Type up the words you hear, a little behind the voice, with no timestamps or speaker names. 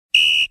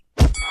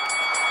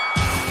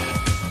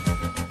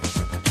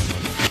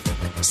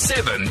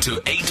7 to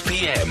 8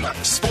 p.m.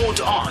 Sport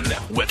On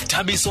with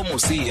Thabiso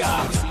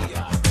Mosia.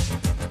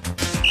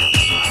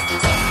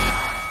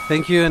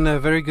 Thank you and a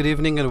very good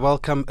evening and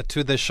welcome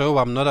to the show.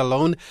 I'm not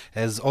alone.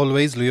 As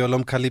always,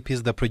 Luyolom Kalipi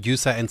is the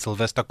producer and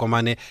Sylvester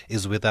Komane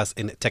is with us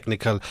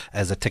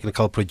as a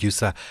technical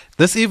producer.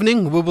 This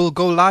evening, we will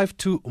go live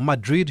to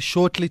Madrid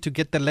shortly to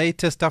get the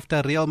latest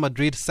after Real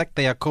Madrid sacked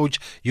their coach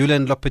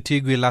Julen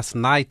Lopetegui last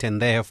night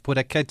and they have put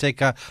a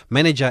caretaker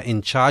manager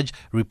in charge.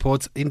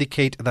 Reports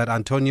indicate that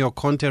Antonio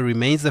Conte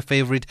remains the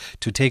favorite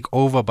to take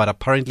over, but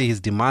apparently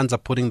his demands are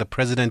putting the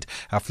president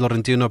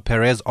Florentino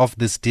Perez off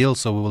this deal,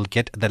 so we will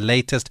get the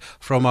latest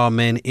from our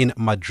men in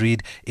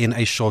Madrid in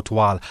a short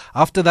while.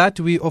 After that,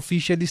 we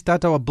officially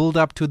start our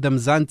build-up to the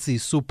Mzansi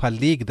Super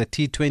League, the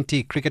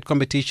T20 cricket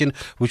competition,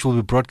 which will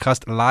be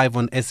broadcast live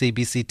on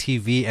SABC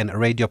TV and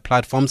radio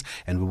platforms,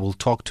 and we will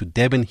talk to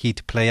Durban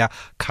Heat player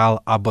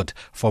Carl Abbott,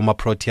 former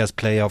Proteas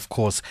player, of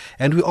course.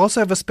 And we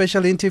also have a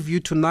special interview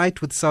tonight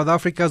with South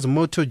Africa's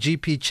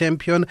MotoGP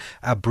champion,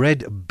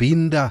 Brad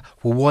Binder,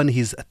 who won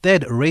his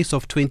third race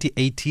of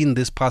 2018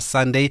 this past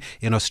Sunday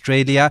in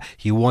Australia.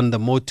 He won the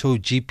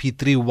MotoGP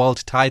 3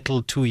 world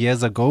title 2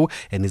 years ago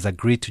and he's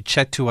agreed to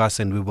chat to us,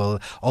 and we will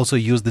also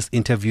use this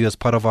interview as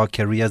part of our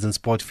Careers in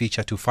Sport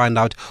feature to find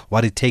out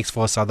what it takes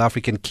for a South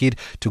African kid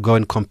to go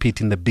and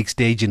compete in the big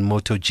stage in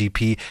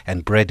MotoGP,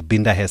 and Brad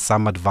Binder has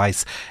some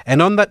advice.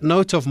 And on that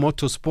note of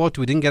motorsport,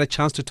 we didn't get a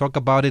chance to talk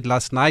about it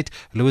last night.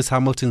 Lewis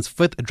Hamilton's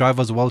 5th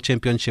Drivers' World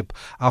Championship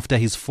after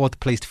his 4th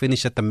place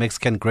finish at the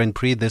Mexican Grand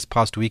Prix this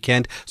past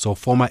weekend. So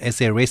former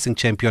SA racing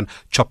champion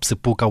Chop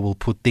Sepuka will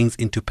put things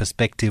into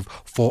perspective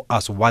for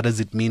us. What does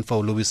it mean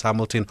for Lewis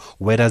Hamilton?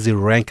 Where does he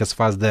rank as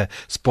far as the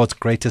sport's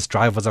greatest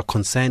drivers are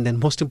concerned? And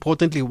most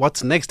importantly,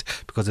 what's next?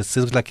 Because it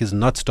seems like he's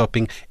not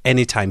stopping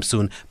anytime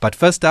soon. But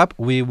first up,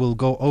 we will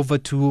go over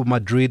to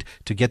Madrid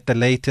to get the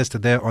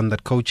latest there on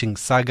that coaching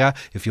saga.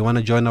 If you want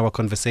to join our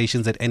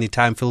conversations at any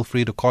time, feel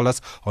free to call us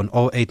on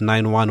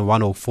 0891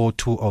 104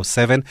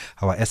 207.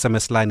 Our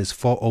SMS line is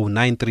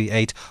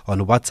 40938.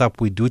 On WhatsApp,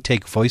 we do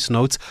take voice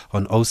notes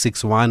on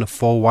 061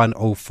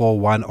 4104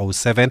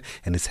 107,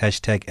 and it's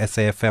hashtag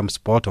SAFM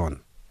Sport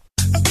On.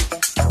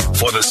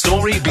 For the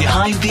story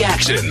behind the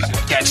action,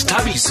 catch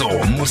Thabiso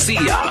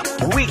Mosia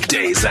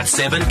weekdays at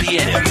 7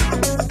 p.m.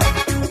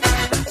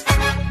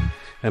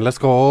 And let's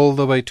go all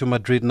the way to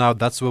Madrid now.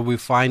 That's where we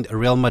find a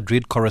Real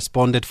Madrid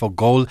correspondent for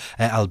Goal,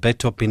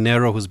 Alberto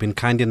Pinero, who's been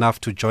kind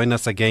enough to join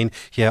us again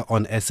here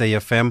on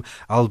SAFM.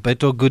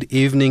 Alberto, good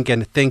evening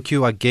and thank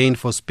you again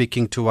for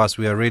speaking to us.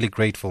 We are really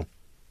grateful.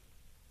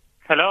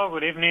 Hello,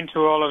 good evening to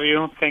all of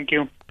you. Thank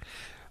you.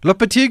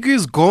 Lopetegui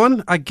is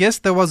gone. I guess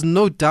there was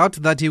no doubt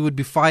that he would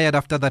be fired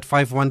after that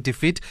 5-1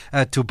 defeat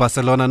to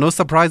Barcelona. No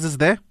surprises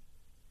there?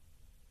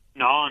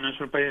 No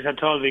surprises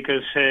at all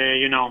because,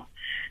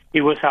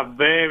 it was a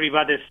very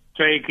bad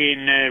streak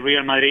in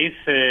Real Madrid.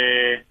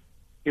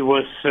 It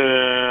was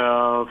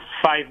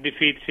 5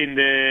 defeats in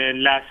the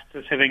last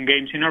 7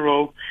 games in a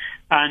row.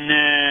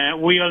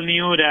 And we all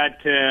knew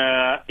that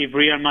if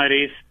Real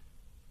Madrid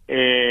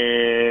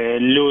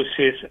lose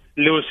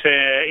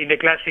in the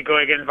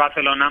Clásico against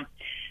Barcelona,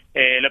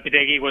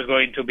 Lopetegui was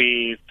going to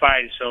be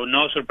fired, so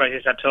no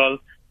surprises at all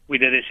with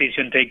the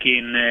decision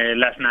taken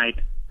last night.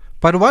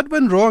 But what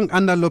went wrong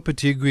under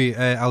Lopetegui,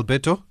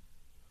 Alberto?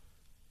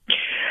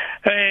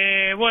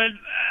 Well,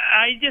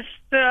 I just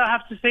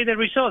have to say the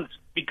results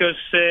because,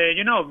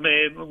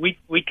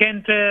 we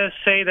can't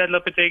say that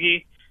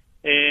Lopetegui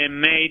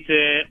made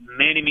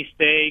many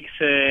mistakes,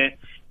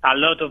 a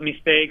lot of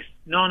mistakes.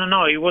 No,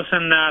 it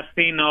wasn't a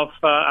thing of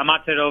a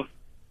matter of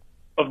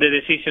the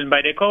decision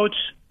by the coach,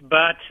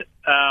 but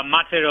a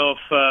matter of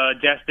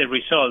just the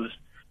results.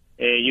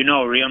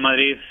 Real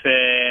Madrid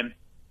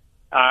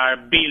are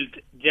built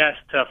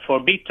just for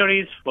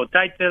victories, for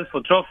titles,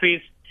 for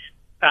trophies,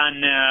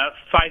 and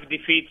 5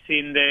 defeats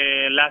in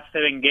the last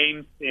 7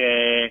 games.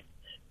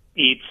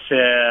 It's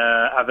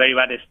a very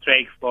bad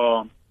streak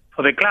for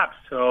the club.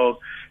 So,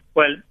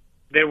 well,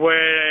 there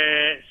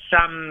were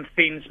some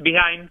things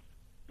behind,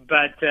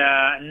 but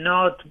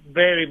not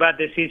very bad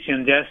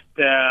decision. Just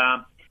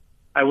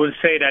I will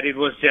say that it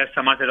was just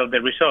a matter of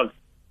the results.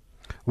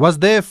 Was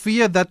there a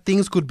fear that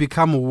things could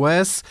become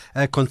worse,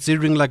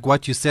 considering like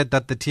what you said,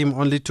 that the team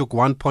only took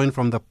 1 point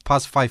from the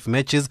past 5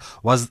 matches?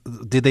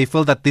 Did they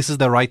feel that this is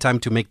the right time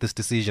to make this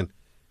decision?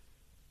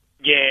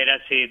 Yeah,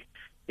 that's it.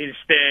 It's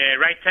the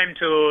right time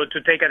to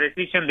take a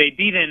decision. They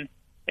didn't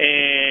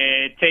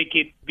take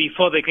it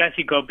before the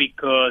Clásico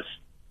because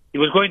it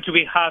was going to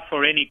be hard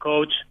for any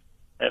coach,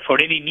 for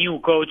any new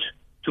coach,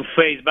 to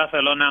face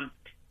Barcelona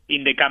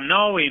in the Camp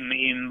Nou,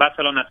 in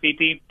Barcelona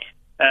City.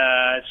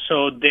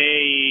 So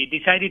they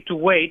decided to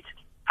wait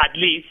at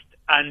least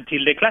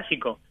until the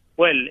Clásico.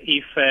 Well,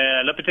 if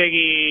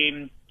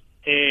Lopetegui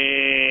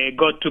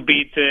got to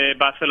beat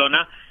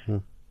Barcelona,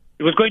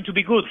 it was going to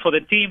be good for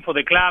the team, for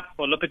the club,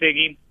 for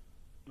Lopetegui.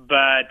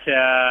 But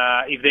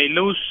if they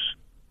lose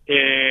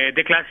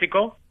the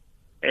Clásico,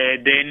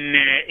 then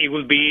it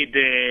will be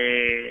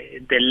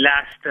the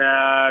last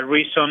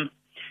reason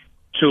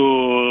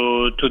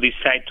to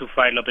decide to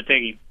fire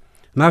Lopetegui.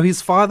 Now,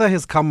 his father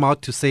has come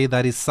out to say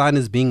that his son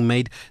is being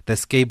made the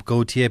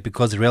scapegoat here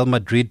because Real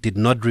Madrid did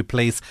not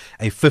replace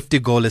a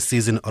 50-goal a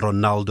season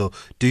Ronaldo.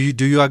 Do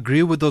you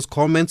agree with those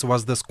comments?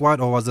 Was the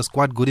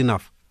squad good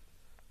enough?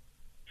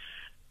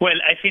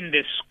 Well, I think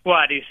the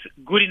squad is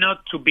good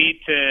enough to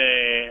beat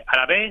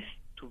Alaves,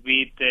 to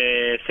beat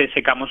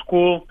CSKA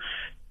Moscow,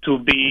 to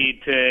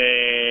beat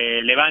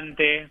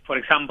Levante, for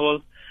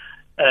example,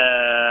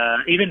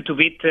 even to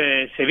beat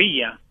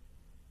Sevilla.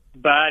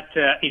 But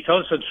it's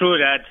also true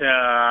that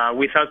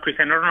without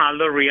Cristiano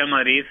Ronaldo, Real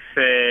Madrid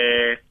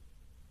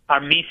are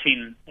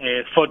missing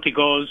 40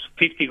 goals,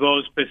 50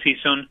 goals per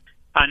season,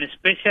 and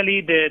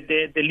especially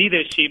the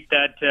leadership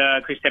that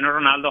Cristiano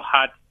Ronaldo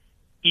had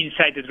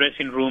inside the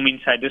dressing room,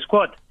 inside the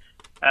squad.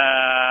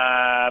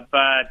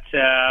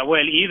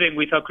 Well, even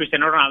without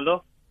Cristiano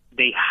Ronaldo,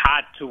 they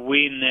had to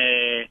win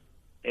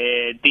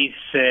these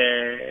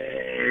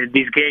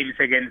games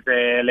against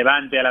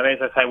Levante,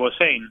 Alaves, as I was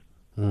saying.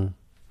 Mm.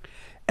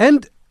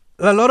 And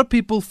a lot of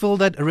people feel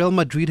that Real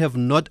Madrid have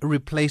not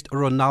replaced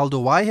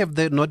Ronaldo. Why have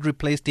they not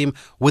replaced him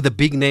with a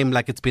big name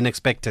like it's been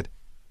expected?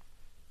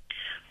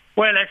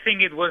 Well, I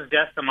think it was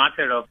just a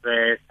matter of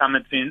the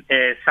summer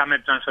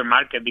transfer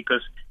market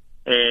because,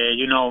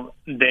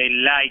 they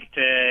liked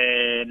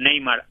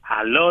Neymar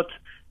a lot.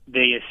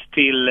 They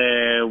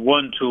still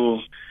want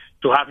to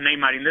have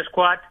Neymar in the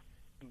squad,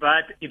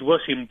 but it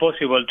was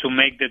impossible to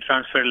make the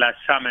transfer last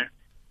summer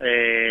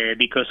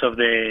because of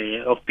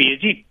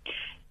PSG.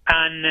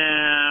 And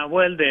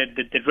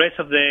the rest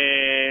of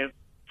the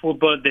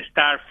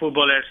star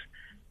footballers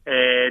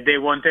they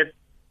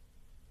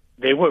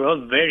were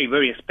all very,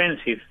 very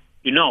expensive.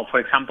 For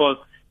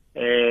example,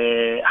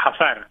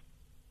 Hazard.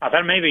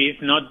 Hazard maybe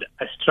is not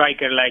a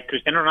striker like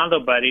Cristiano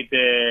Ronaldo, but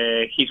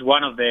he's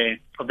one of the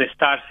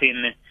stars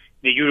in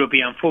the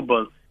European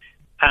football.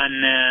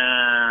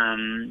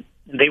 And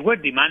they were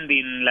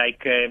demanding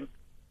like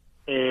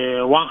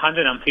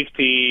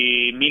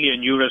 150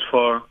 million euros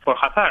for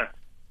Hazard,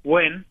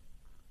 when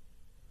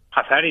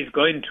Hazard is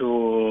going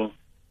to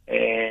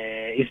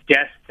it's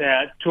just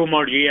 2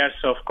 more years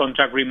of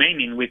contract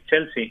remaining with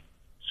Chelsea.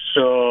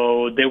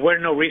 So there were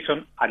no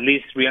reason, at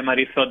least Real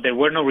Madrid thought there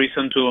were no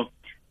reason to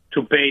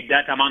pay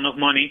that amount of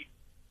money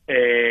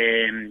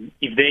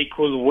if they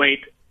could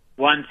wait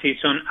one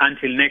season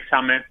until next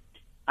summer,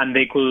 and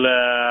they could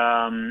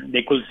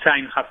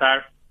sign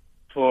Hazard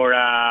for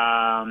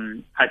a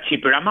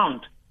cheaper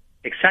amount.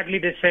 Exactly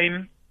the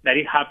same that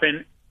it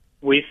happened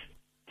with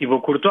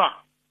Thibaut Courtois.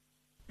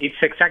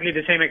 It's exactly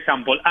the same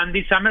example. And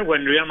this summer,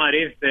 when Real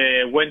Madrid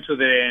went to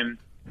the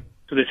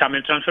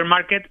summer transfer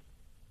market,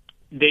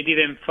 they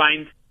didn't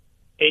find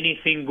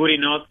anything good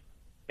enough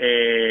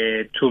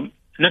to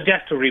not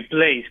just to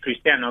replace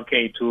Cristiano,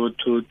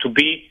 to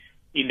be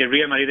in the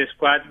Real Madrid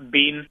squad,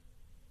 being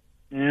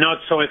not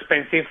so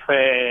expensive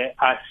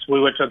as we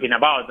were talking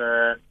about,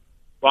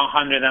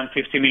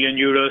 150 million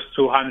euros,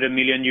 200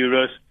 million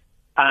euros,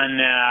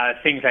 and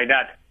things like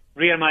that.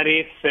 Real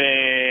Madrid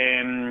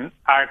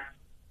are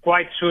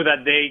quite sure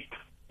that they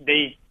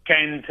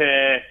can't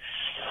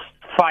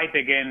fight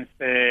against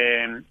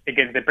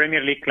the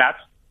Premier League clubs,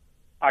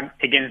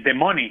 against the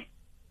money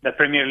that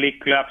Premier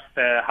League clubs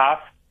have,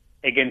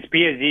 against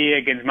PSG,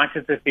 against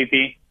Manchester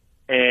City,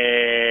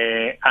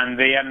 and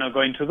they are not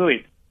going to do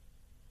it.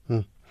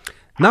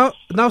 Now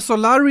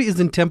Solari is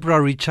in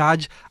temporary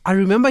charge. I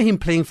remember him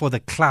playing for the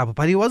club,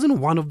 but he wasn't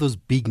one of those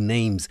big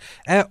names.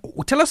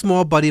 Tell us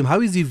more about him. How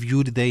is he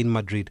viewed there in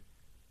Madrid?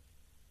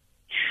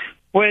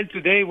 Well,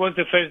 today was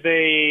the first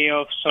day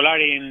of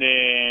Solari in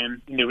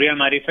the Real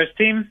Madrid first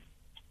team.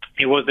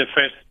 It was the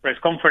first press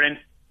conference.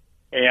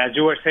 As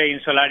you were saying,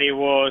 Solari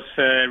was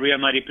Real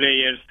Madrid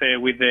players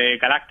with the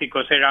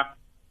Galacticos era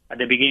at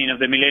the beginning of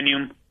the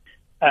millennium.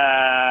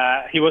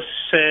 He was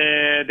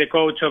the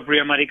coach of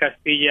Real Madrid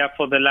Castilla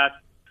for the last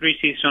 3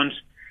 seasons.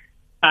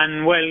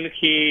 And, well,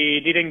 he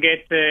didn't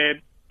get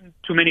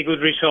too many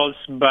good results,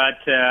 but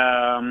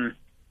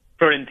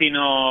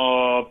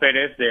Florentino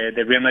Perez,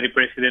 the Real Madrid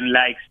president,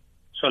 likes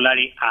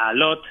Solari a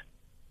lot.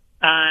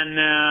 And,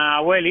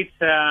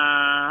 it's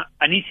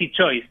an easy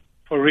choice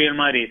for Real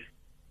Madrid.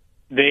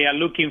 They are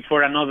looking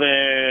for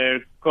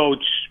another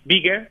coach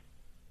bigger,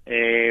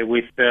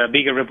 with a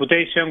bigger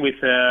reputation,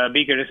 with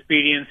bigger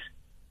experience,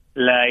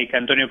 like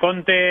Antonio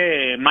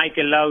Conte,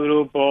 Michael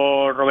Laudrup,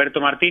 or Roberto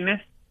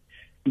Martinez.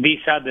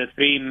 These are the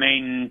 3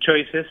 main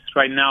choices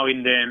right now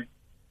in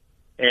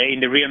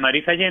the Real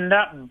Madrid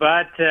agenda,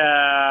 but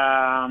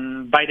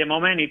by the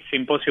moment it's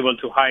impossible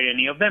to hire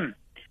any of them,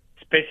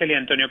 especially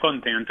Antonio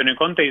Conte. Antonio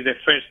Conte is the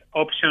first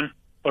option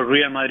for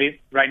Real Madrid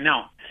right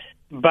now.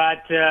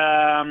 But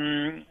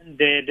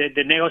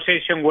the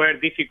negotiations were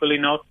difficult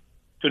enough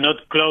to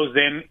not close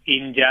them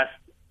in just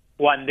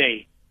one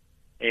day,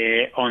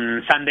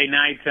 on Sunday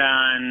night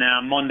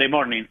and Monday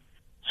morning.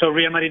 So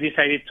Real Madrid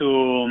decided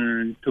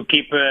to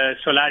keep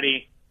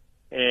Solari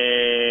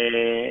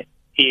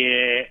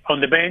on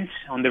the bench,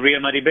 on the Real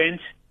Madrid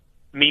bench.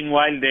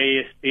 Meanwhile,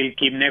 they still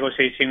keep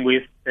negotiating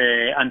with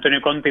Antonio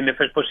Conte in the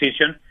first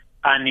position.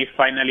 And if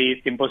finally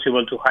it's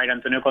impossible to hire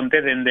Antonio Conte,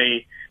 then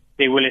they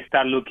they will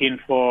start looking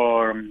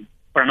for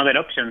another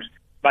options.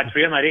 But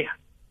Real Madrid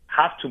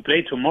have to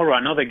play tomorrow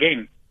another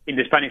game in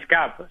the Spanish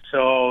Cup,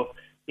 so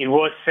it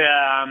was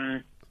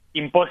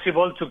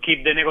impossible to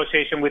keep the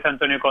negotiation with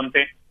Antonio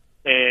Conte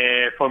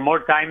for more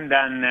time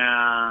than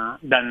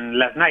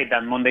last night,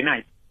 than Monday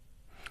night.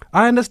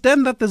 I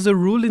understand that there's a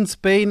rule in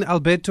Spain,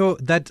 Alberto,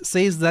 that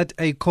says that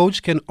a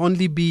coach can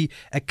only be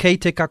a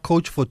caretaker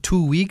coach for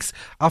 2 weeks.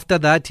 After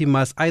that, he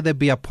must either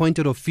be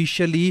appointed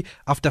officially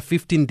after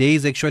 15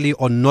 days, actually,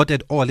 or not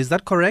at all. Is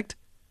that correct?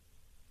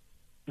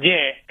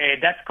 Yeah,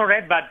 that's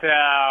correct. But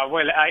I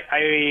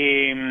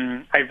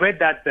read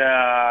that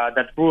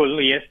rule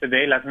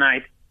last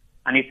night,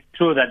 and it's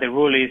true that the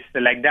rule is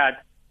like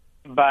that.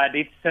 But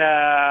it's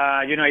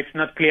it's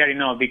not clear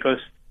enough,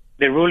 because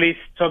the rule is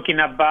talking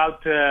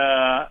about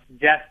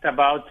just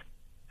about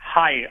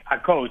hire a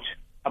coach,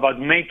 about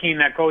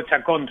making a coach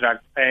a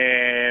contract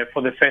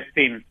for the first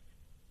team.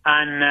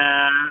 And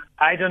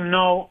I don't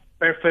know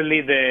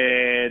perfectly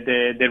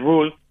the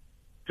rule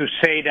to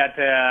say that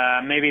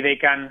maybe they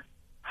can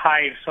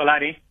hire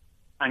Solari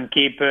and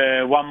keep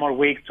 1 more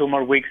week, 2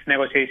 more weeks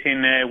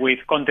negotiating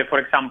with Conte, for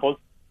example,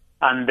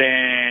 and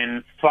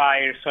then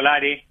fire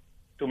Solari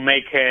to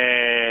make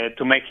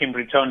him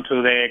return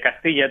to the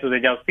Castilla, to the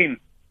Jousts team.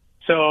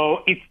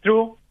 So it's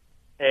true.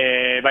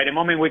 By the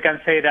moment we can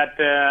say that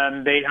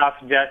they have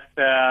just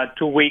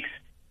 2 weeks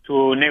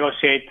to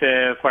negotiate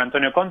for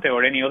Antonio Conte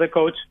or any other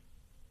coach,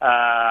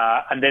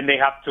 and then they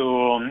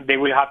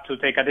will have to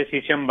take a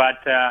decision.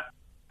 But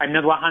I'm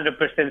not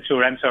 100%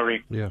 sure. I'm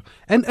sorry. Yeah.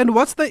 And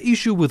what's the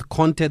issue with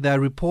Conte? There are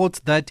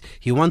reports that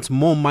he wants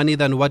more money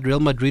than what Real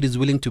Madrid is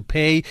willing to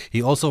pay.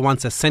 He also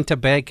wants a centre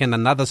back and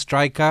another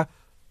striker.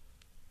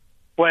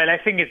 Well, I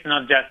think it's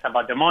not just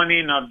about the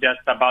money, not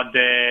just about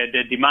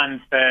the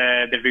demands,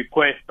 the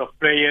request of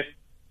players.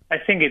 I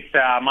think it's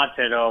a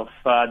matter of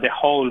the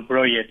whole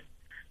project,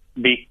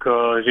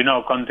 because,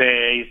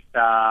 Conte is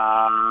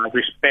a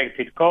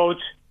respected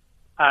coach,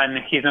 and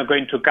he's not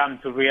going to come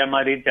to Real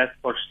Madrid just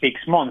for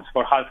 6 months,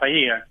 for half a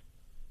year.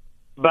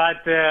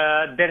 But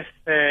there's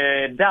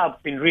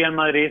doubts in Real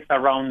Madrid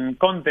around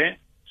Conte,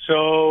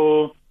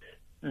 so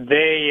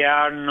they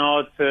are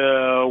not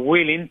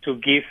willing to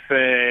give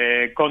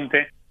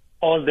Conte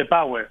all the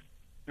power.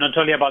 Not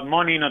only about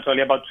money, not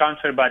only about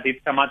transfer, but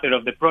it's a matter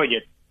of the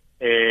project.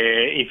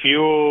 If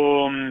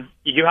you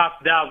have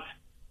doubts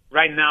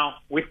right now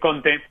with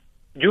Conte,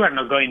 you are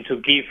not going to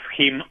give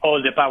him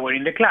all the power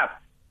in the club.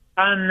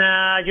 And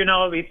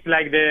it's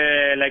like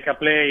the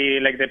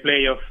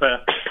play of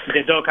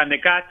the dog and the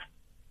cat,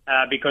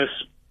 because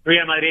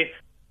Real Madrid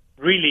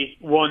really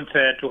want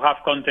to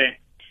have Conte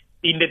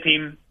in the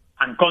team,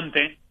 and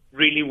Conte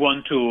really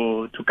want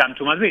to come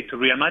to Madrid, to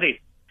Real Madrid.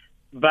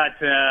 But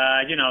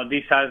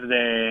these are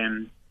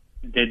the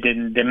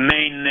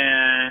main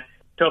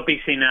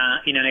topics in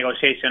a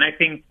negotiation. I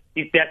think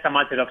it's just a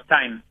matter of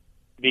time,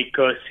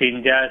 because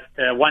in just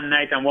one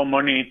night and one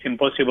morning, it's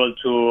impossible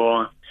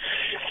to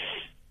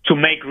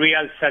make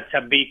Real such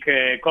a big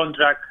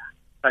contract,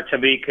 such a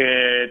big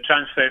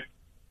transfer,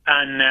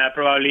 and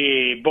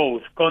probably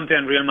both Conte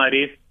and Real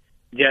Madrid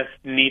just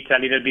need a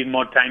little bit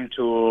more time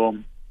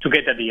to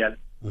get a deal.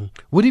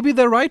 Would he be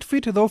the right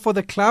fit, though, for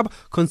the club,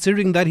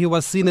 considering that he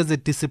was seen as a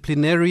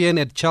disciplinarian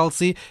at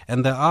Chelsea,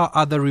 and there are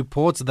other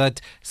reports that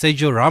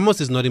Sergio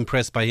Ramos is not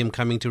impressed by him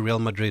coming to Real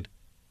Madrid?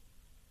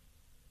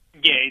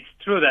 Yeah, it's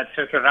true that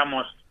Sergio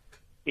Ramos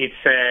is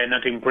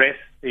not impressed.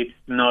 It's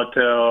not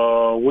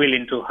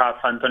willing to have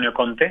Antonio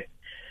Conte.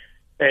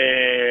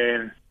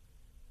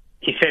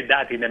 He said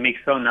that in the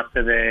mixed zone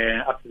after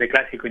the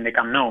Clásico in the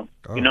Camp Nou,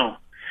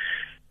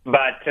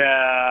 But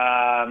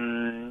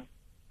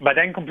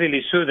I'm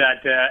completely sure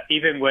that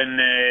even when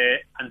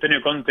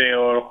Antonio Conte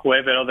or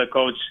whoever other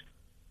coach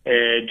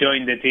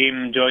joined the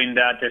team, joined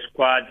that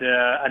squad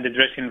at the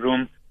dressing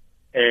room,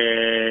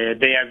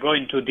 they are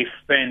going to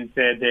defend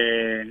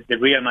the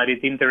Real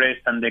Madrid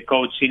interest and the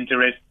coach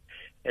interest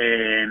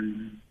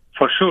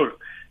for sure.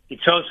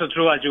 It's also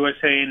true, as you were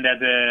saying,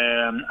 that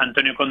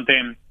Antonio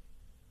Conte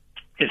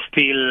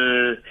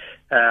still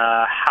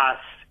has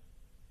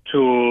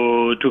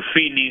to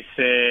finish,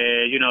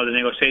 the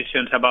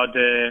negotiations about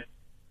the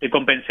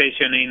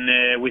compensation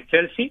with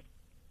Chelsea,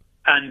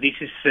 and this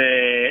is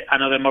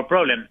another more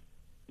problem.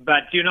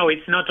 But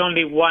it's not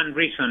only one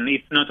reason.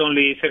 It's not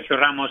only Sergio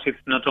Ramos. It's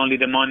not only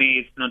the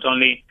money. It's not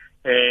only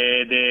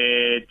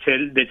the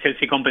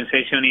Chelsea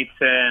compensation.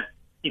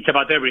 It's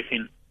about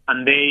everything.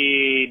 And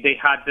they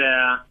had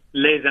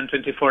less than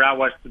 24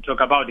 hours to talk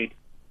about it.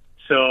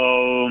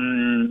 So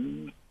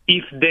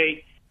if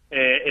they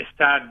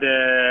start,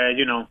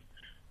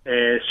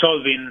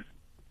 solving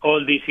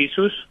all these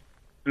issues,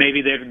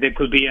 maybe there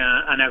could be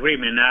an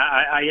agreement.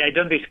 I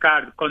don't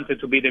discard Conte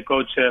to be the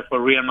coach for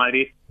Real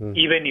Madrid,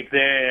 even if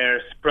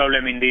there's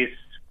problem in these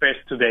first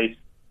 2 days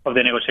of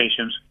the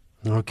negotiations.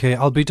 Okay,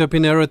 Alberto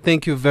Pinheiro,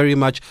 thank you very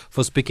much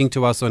for speaking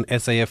to us on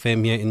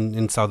SAFM here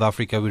in South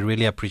Africa. We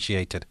really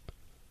appreciate it.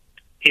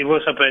 It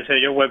was a pleasure.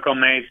 You're welcome,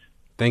 mate.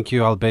 Thank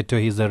you, Alberto.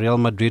 He's a Real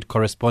Madrid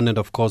correspondent,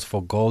 of course,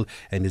 for Goal,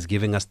 and is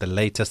giving us the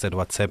latest at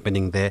what's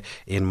happening there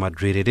in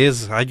Madrid. It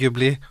is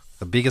arguably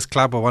the biggest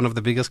club, or one of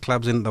the biggest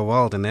clubs in the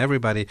world, and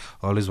everybody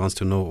always wants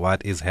to know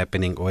what is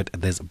happening with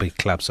this big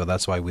club. So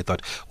that's why we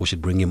thought we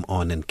should bring him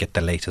on and get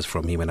the latest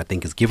from him, and I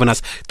think he's given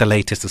us the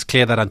latest. It's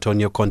clear that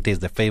Antonio Conte is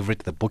the favorite.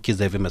 The bookies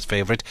have him as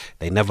favorite.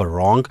 They're never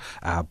wrong,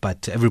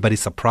 but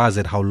everybody's surprised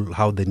at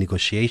how the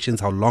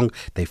negotiations, how long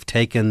they've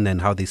taken,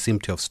 and how they seem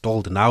to have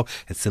stalled now.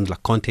 It seems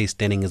like Conte is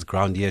standing his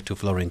ground here to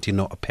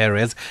Florentino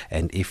Perez,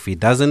 and if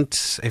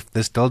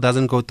this still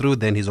doesn't go through,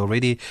 then he's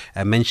already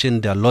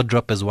mentioned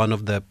Lodrop as one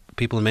of the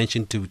people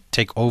mentioned to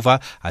take over.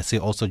 I see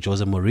also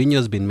Jose Mourinho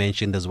has been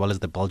mentioned, as well as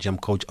the Belgium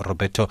coach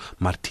Roberto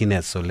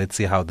Martinez. So let's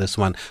see how this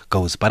one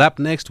goes. But up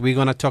next, we're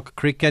going to talk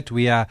cricket.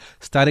 We are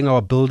starting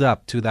our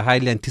build-up to the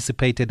highly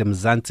anticipated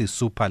Mzansi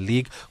Super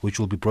League, which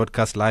will be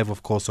broadcast live,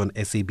 of course, on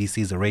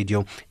SABC's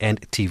radio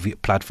and TV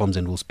platforms.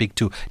 And we'll speak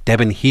to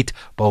Durban Heat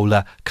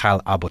bowler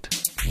Kyle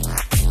Abbott.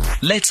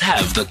 Let's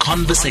have the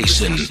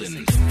conversation.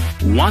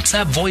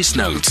 WhatsApp voice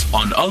notes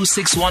on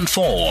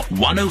 0614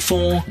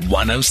 104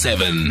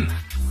 107.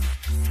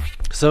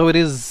 So it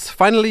is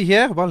finally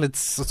here. Well,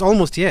 it's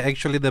almost here,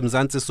 actually, the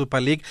Mzansi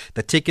Super League.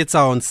 The tickets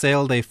are on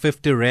sale. They're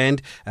 50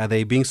 Rand.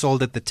 They're being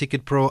sold at the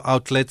Ticket Pro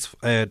outlets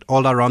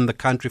all around the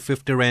country.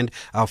 50 Rand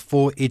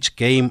for each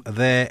game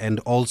there. And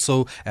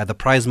also, the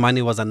prize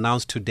money was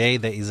announced today.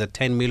 There is a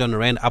 10 million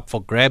Rand up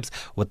for grabs,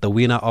 with the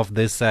winner of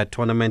this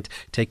tournament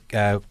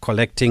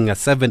collecting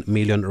 7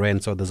 million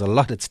Rand. So there's a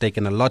lot at stake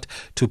and a lot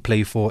to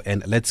play for.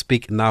 And let's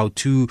speak now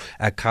to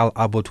Kyle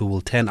Abbott, who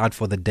will turn out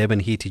for the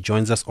Durban Heat. He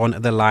joins us on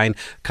the line.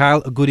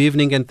 Kyle, good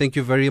evening, and thank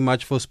you very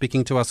much for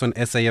speaking to us on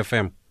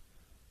SAFM.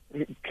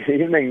 Good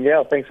evening.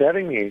 Yeah, thanks for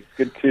having me.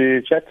 Good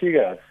to chat to you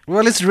guys.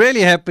 Well, it's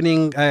really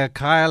happening,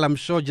 Kyle. I'm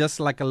sure just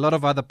like a lot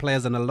of other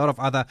players and a lot of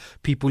other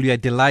people, you are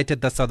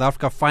delighted that South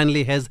Africa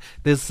finally has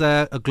this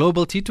a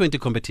global T20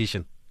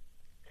 competition.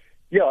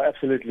 Yeah,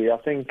 absolutely. I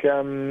think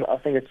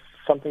it's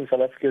something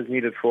South Africa has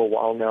needed for a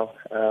while now.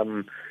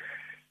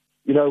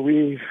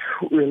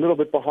 We're a little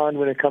bit behind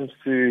when it comes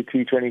to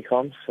T20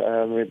 comps.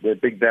 The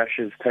Big Bash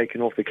has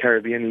taken off. The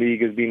Caribbean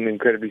League has been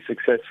incredibly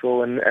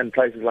successful, and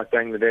places like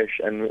Bangladesh,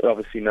 and we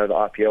obviously know the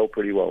IPL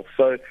pretty well.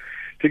 So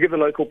to give the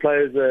local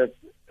players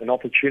an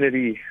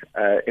opportunity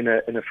in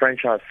a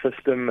franchise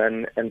system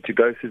and to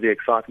go through the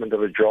excitement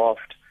of a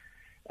draft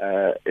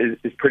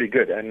is pretty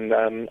good. And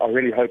I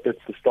really hope it's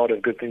the start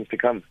of good things to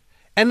come.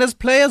 And as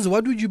players,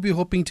 what would you be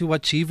hoping to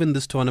achieve in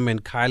this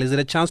tournament, Kyle? Is it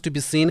a chance to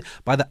be seen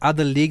by the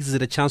other leagues? Is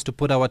it a chance to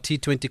put our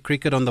T20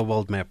 cricket on the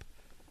world map?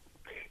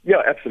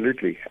 Yeah,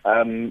 absolutely.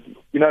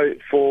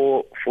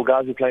 For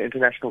guys who play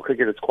international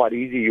cricket, it's quite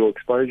easy. Your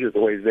exposure is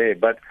always there.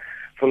 But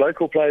for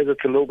local players,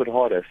 it's a little bit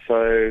harder.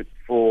 So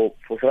for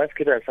South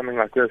Africa to have something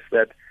like this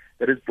that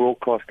is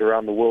broadcast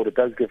around the world, it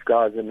does give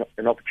guys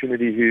an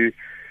opportunity who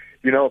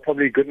are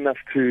probably good enough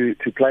to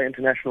play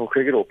international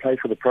cricket or play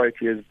for the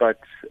Proteas, but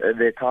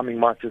their timing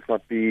might just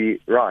not be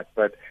right.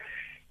 But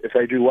if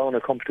they do well in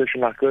a competition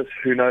like this,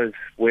 who knows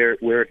where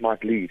it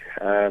might lead.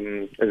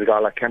 There's a guy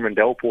like Cameron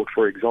Delport,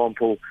 for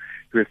example,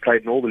 who has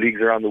played in all the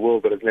leagues around the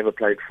world, but has never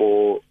played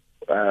for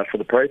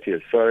the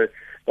Proteas. So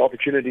the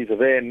opportunities are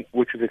there,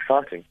 which is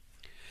exciting.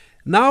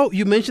 Now,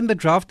 you mentioned the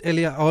draft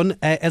earlier on,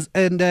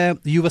 and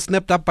you were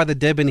snapped up by the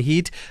Durban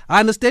Heat. I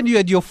understand you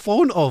had your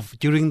phone off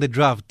during the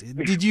draft.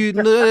 Did you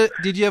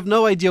have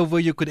no idea of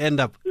where you could end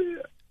up?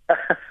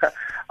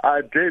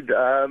 I did.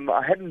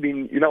 I hadn't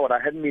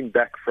been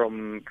back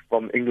from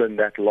England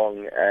that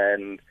long,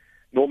 and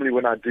normally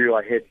when I do,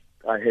 I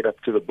head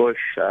up to the bush.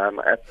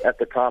 At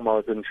the time, I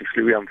was in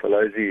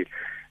Sihluwi-Umfolozi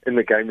in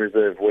the game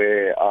reserve,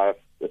 where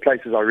the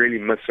places I really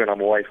miss when I'm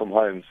away from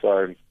home.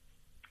 So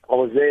I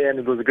was there, and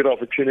it was a good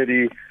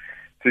opportunity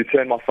to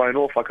turn my phone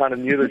off. I kind of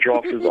knew the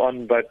draft was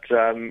on, but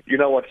you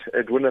know what?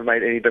 It wouldn't have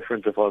made any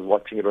difference if I was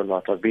watching it or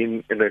not. I've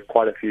been in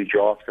quite a few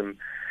drafts, and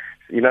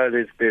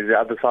there's the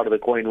other side of the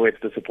coin where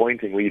it's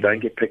disappointing, where you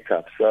don't get picked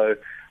up. So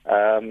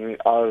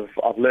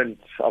I've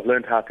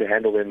learned how to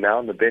handle them now,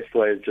 and the best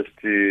way is just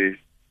to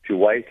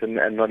wait and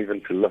not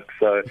even to look.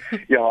 So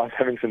yeah, I was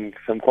having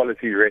some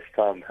quality rest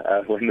time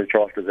when the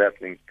draft was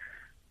happening.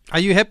 Are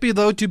you happy,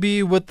 though, to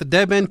be with the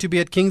Durban, to be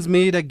at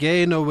Kingsmead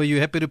again, or were you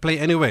happy to play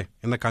anywhere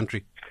in the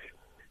country?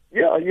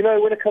 Yeah,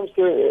 when it comes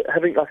to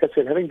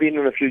having been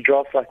in a few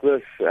drafts like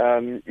this,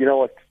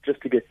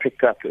 just to get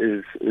picked up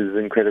is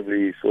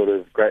incredibly sort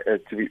of great.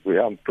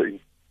 I'm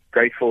pretty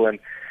grateful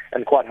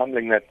and quite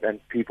humbling that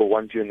people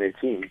want you in their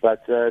team.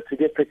 But to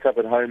get picked up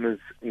at home is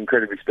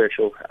incredibly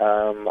special.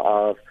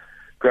 I've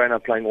grown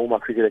up playing all my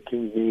cricket at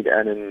Kingsmead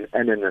and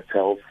in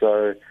Natal,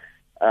 so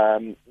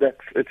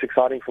it's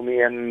exciting for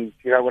me. And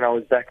when I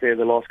was back there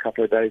the last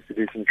couple of days to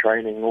do some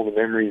training, all the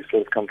memories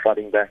sort of come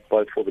flooding back,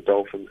 both for the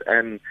Dolphins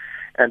and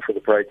for the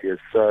Proteas.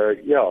 So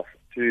yeah,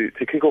 to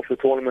kick off the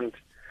tournament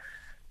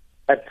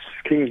at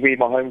Kingsmead,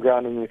 my home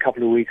ground, in a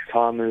couple of weeks'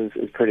 time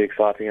is pretty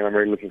exciting, and I'm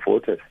really looking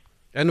forward to it.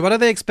 And what are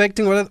they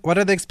expecting? What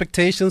are the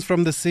expectations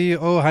from the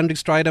CEO, Hendrik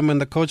Strydom, and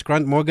the coach,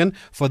 Grant Morgan,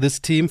 for this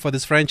team, for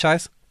this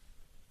franchise?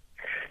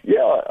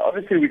 Yeah,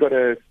 obviously we got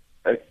a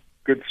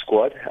good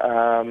squad.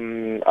 I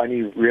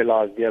only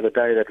realised the other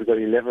day that we've got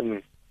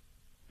 11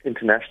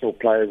 international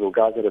players or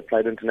guys that have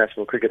played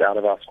international cricket out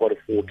of our squad of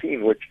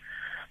 14,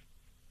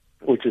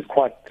 which is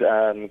quite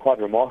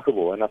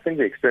remarkable. And I think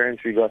the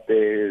experience we got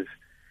there is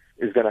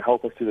going to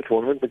help us to the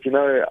tournament. But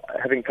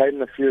having played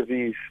in a few of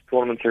these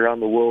tournaments around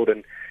the world,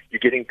 and you're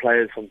getting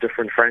players from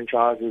different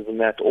franchises and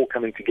that all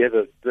coming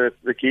together,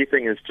 the key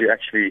thing is to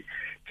actually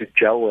to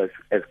gel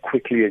as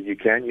quickly as you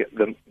can.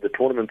 The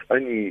tournament's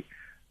only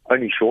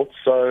short,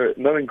 so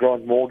knowing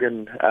Grant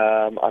Morgan,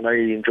 I know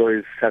he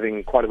enjoys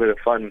having quite a bit of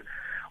fun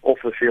off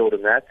the field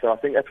and that, so I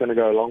think that's going to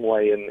go a long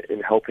way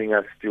in helping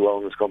us do well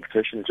in this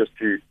competition, just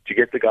to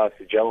get the guys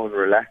to gel and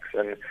relax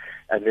and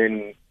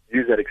then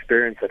use that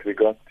experience that we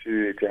got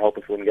to help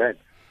us win games.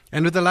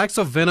 And with the likes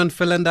of Vernon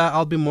Philander,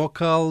 Albie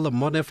Morkel,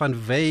 Morne van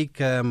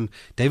Wyk,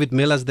 David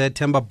Miller's there,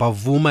 Themba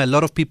Bavuma, a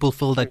lot of people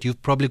feel that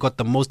you've probably got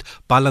the most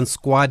balanced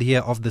squad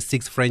here of the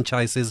 6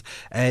 franchises.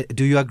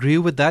 Do you agree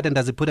with that, and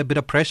does it put a bit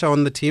of pressure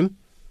on the team?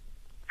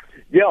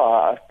 Yeah,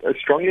 I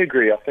strongly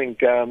agree. I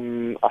think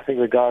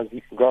the guys,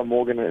 Grant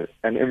Morgan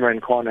and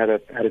Imran Khan, had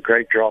a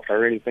great draft. I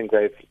really think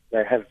they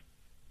have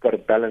got a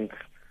balance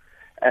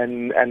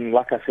and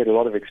like I said, a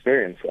lot of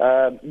experience.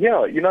 I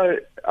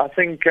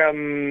think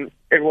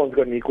everyone's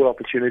got an equal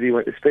opportunity,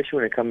 especially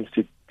when it comes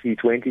to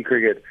T20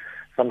 cricket.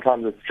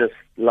 Sometimes it's just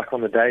luck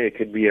on the day. It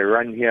could be a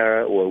run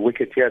here or a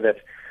wicket here that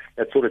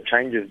sort of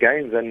changes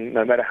games. And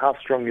no matter how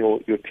strong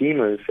your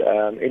team is,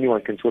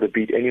 anyone can sort of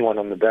beat anyone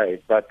on the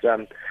day. But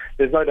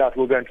there's no doubt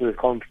we'll go into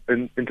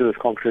this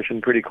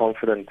competition pretty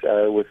confident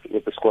with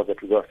the squad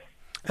that we've got.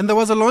 And there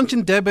was a launch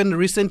in Durban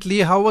recently.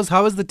 How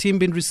has the team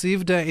been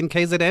received in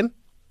KZN?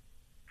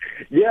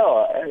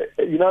 Yeah,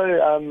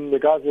 the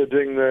guys who are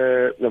doing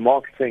the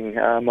marketing,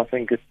 I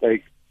think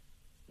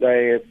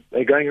they're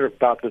going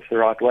about this the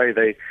right way.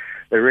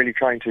 They're really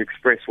trying to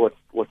express what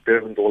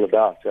Durban's all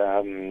about.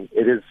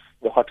 It is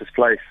the hottest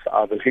place,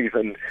 I believe,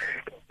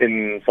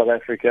 in South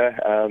Africa,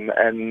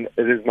 and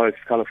it is most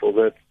colourful.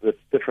 The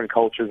different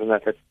cultures and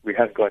that we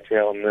have got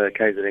here on the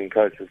KZN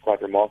coast is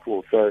quite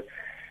remarkable. So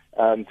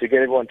to get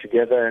everyone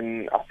together,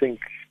 and I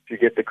think to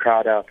get the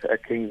crowd out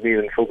at Kingsmead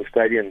and fill the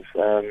stadiums,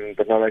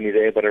 but not only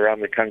there but around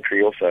the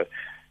country also.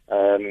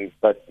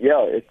 But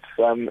yeah, it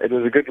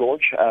was a good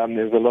launch.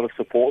 There's a lot of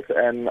support,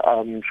 and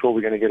I'm sure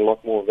we're going to get a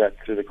lot more of that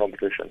through the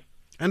competition.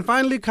 And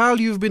finally,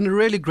 Kyle, you've been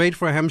really great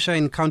for Hampshire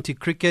in county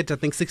cricket. I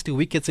think 60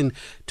 wickets in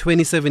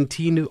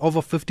 2017, over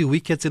 50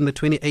 wickets in the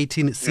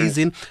 2018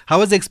 season.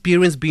 How has the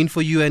experience been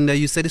for you, and are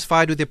you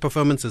satisfied with your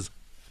performances?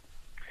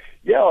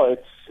 Yeah,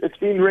 it's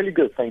been really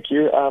good, thank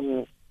you.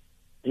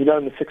 In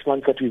the 6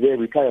 months that we're there,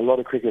 we play a lot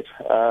of cricket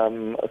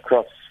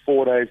across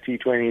 4 days,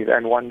 T20s,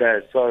 and 1 day.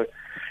 So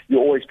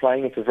you're always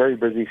playing. It's a very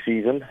busy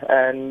season,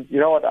 and you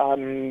know what?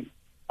 I'm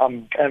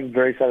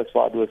very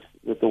satisfied with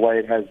the way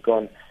it has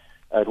gone.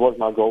 It was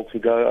my goal to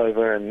go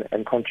over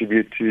and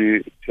contribute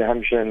to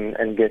Hampshire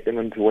and get them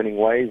into winning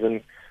ways,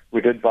 and we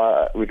did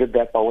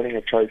that by winning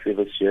a trophy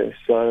this year.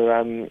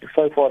 So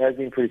so far it has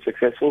been pretty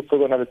successful. Still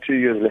got another 2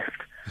 years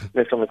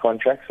left on the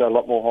contract, so a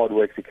lot more hard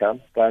work to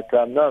come. But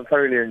no, I'm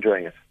thoroughly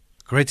enjoying it.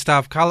 Great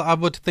stuff. Carl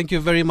Abbott, thank you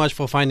very much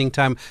for finding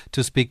time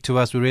to speak to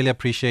us. We really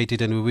appreciate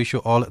it, and we wish you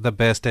all the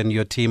best and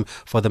your team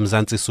for the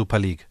Mzansi Super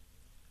League.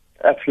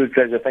 Absolute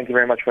pleasure. Thank you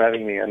very much for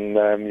having me, and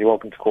you're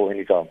welcome to call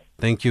anytime.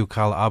 Thank you,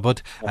 Carl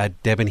Abbott.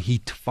 Durban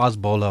Heat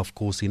fast bowler, of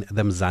course, in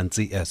the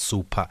Mzansi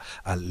Super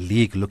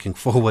League. Looking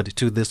forward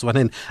to this one.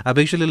 And I'm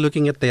actually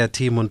looking at their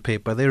team on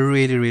paper. They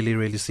really, really,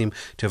 really seem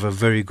to have a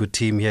very good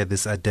team here,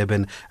 this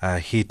Durban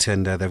Heat.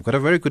 And they've got a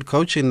very good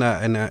coach in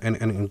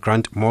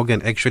Grant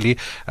Morgan, actually.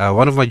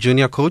 One of my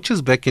junior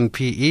coaches back in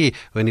PE,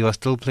 when he was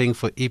still playing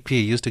for EP,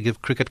 he used to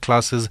give cricket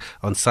classes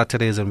on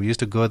Saturdays, and we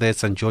used to go there at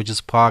St. George's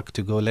Park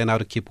to go learn how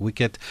to keep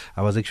wicket.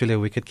 I was actually a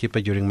wicket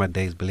keeper during my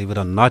days, believe it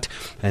or not.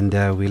 And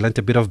we learned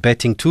a bit of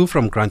batting too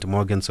from Grant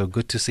Morgan, so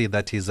good to see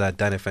that he's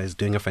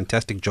doing a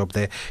fantastic job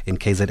there in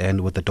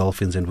KZN with the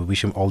Dolphins, and we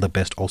wish him all the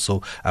best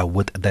also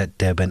with the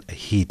Durban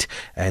Heat.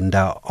 And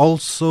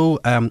also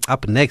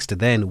up next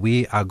then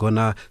we are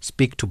gonna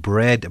speak to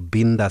Brad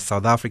Binder,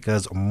 South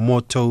Africa's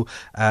Moto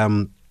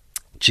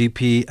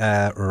GP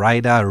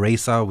rider,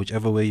 racer,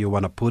 whichever way you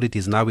want to put it.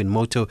 He's now in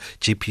Moto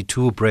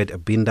GP2,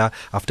 Brad Binder,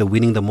 after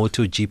winning the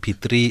Moto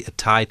GP3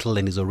 title,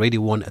 and he's already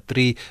won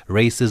 3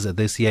 races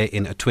this year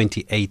in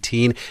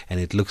 2018,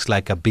 and it looks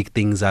like big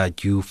things are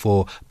due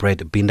for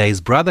Brad Binder. His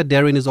brother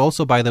Darren is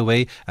also, by the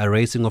way,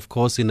 racing, of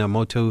course, in a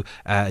Moto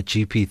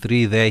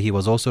GP3 there. He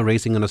was also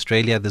racing in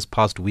Australia this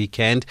past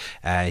weekend.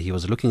 He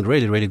was looking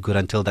really, really good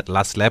until that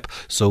last lap,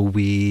 so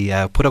we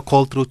put a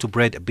call through to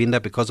Brad Binder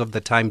because of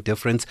the time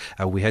difference.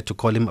 We had to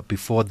call him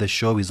before the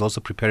show. He's also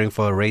preparing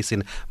for a race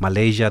in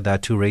Malaysia. There are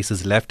 2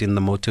 races left in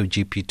the Moto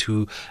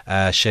GP2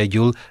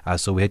 schedule,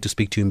 so we had to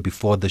speak to him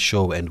before the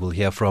show, and we'll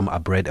hear from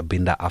Brad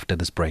Binder after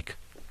this break.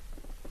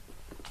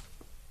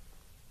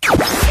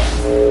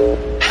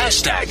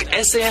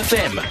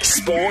 #SAFM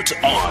Sport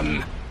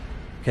On.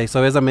 Okay,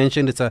 so as I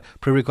mentioned, it's a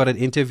pre-recorded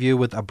interview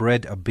with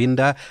Brad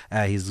Binder.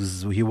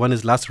 He won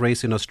his last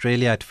race in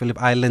Australia at Phillip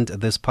Island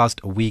this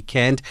past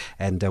weekend,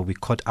 and we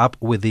caught up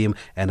with him.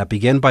 And I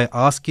began by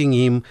asking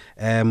him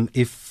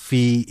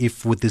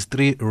if with his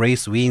 3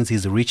 race wins,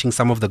 he's reaching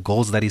some of the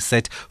goals that he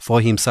set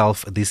for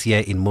himself this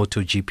year in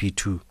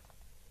MotoGP2.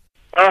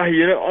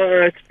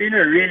 It's been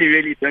a really,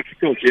 really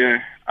difficult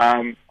year.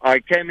 I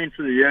came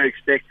into the year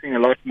expecting a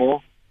lot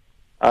more.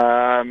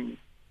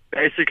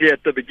 Basically,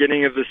 at the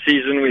beginning of the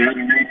season, we had a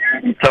really,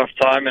 really tough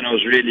time, and it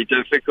was really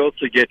difficult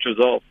to get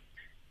results.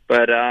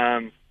 But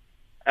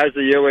as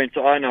the year went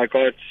on, I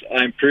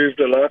improved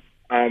a lot.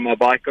 My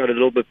bike got a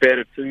little bit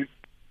better too,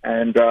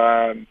 and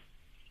right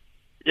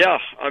now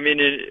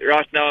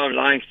I'm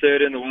lying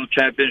third in the World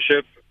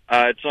Championship.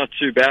 It's not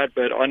too bad,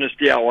 but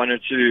honestly, I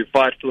wanted to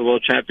fight for the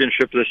World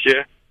Championship this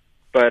year.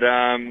 But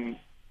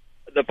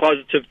the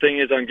positive thing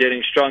is I'm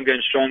getting stronger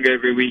and stronger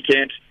every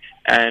weekend.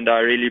 And I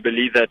really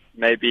believe that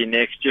maybe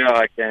next year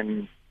I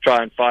can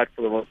try and fight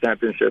for the World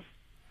Championship.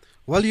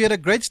 Well, you had a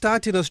great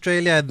start in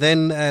Australia, and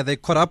then they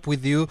caught up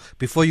with you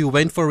before you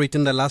went for it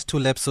in the last 2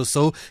 laps or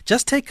so.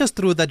 Just take us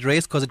through that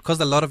race, because it caused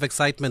a lot of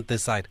excitement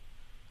this side.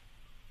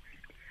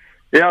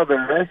 Yeah, the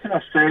race in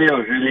Australia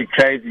was really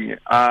crazy.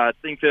 I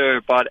think there were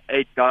about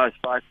 8 guys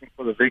fighting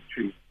for the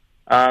victory.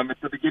 At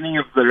the beginning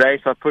of the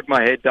race, I put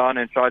my head down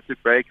and tried to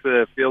break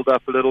the field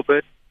up a little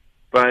bit.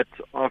 But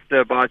after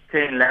about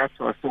 10 laps,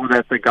 I saw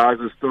that the guys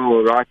were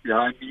still right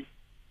behind me.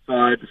 So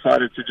I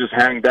decided to just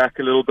hang back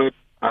a little bit,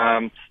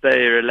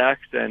 stay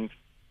relaxed, and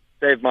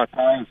save my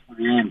tires for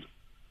the end.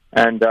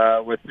 And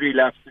with 3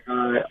 laps to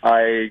go,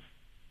 I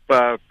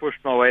pushed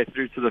my way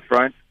through to the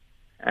front.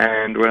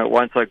 And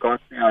once I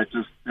got there, I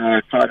just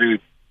tried to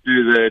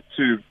do the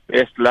 2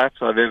 best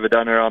laps I've ever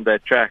done around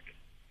that track.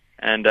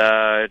 And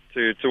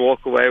to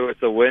walk away with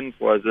the win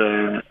was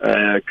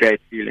a great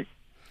feeling.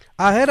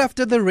 I heard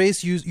after the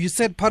race, you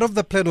said part of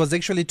the plan was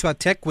actually to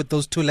attack with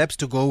those 2 laps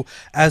to go.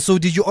 So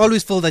did you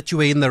always feel that you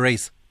were in the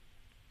race?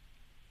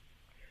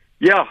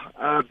 Yeah,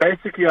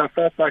 basically I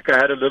felt like I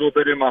had a little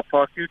bit in my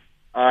pocket.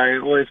 I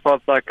always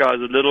felt like I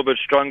was a little bit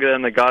stronger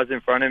than the guys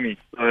in front of me.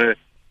 So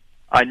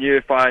I knew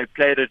if I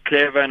played it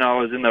clever and I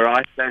was in the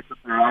right place at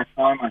the right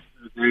time, I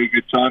stood a very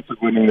good chance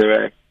of winning the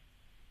race.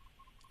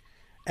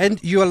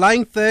 And you are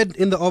lying third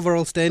in the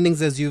overall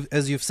standings, as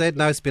you've said.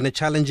 Now it's been a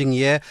challenging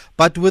year,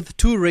 but with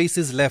 2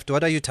 races left,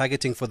 what are you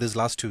targeting for these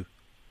last 2?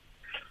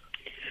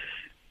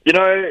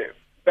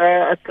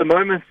 At the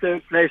moment,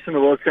 third place in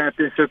the World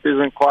Championship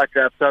isn't quite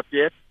wrapped up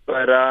yet.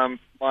 But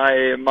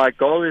my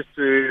goal is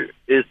to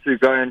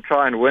go and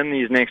try and win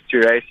these next 2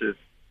 races.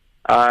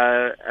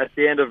 At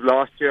the end of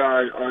last year,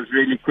 I was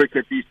really quick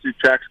at these 2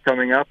 tracks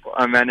coming up.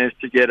 I managed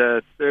to get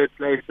a 3rd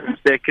place and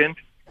 2nd.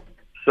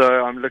 So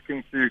I'm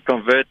looking to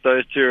convert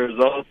those 2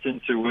 results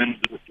into wins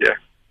this year.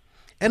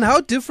 And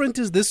how different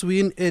is this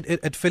win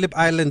at Phillip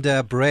Island,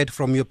 Brad,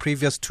 from your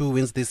previous 2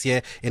 wins this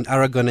year in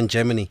Aragon and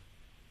Germany?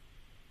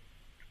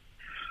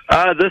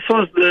 This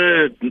was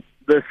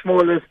the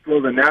smallest or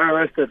the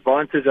narrowest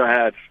advantage I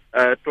had.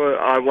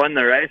 I won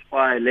the race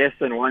by less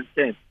than 1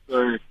 cent.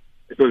 So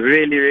it was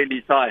really,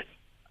 really tight.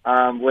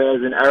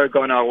 Whereas in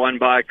Aragon, I won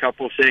by a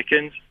couple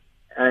seconds.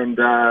 And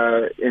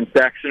in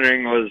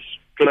Sachsenring was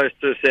close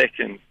to a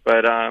second.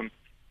 But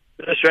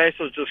this race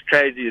was just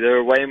crazy. There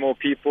were way more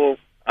people.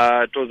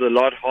 It was a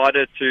lot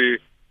harder to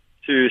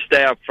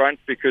stay up front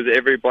because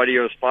everybody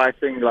was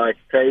fighting like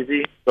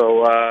crazy.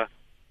 So I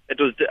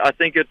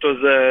think it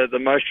was the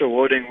most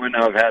rewarding win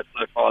I've had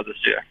so far this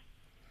year.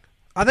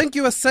 I think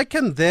you were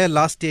second there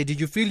last year. Did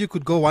you feel you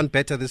could go one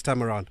better this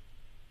time around?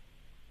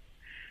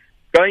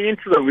 Going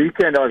into the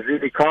weekend, I was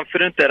really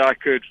confident that I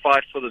could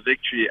fight for the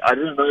victory. I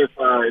didn't know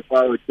if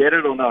I would get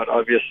it or not,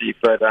 obviously,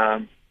 but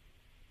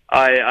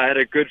I had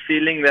a good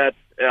feeling that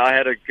I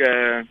had a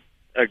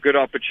good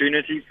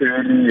opportunity to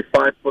really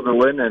fight for the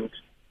win, and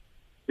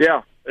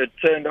yeah, it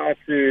turned out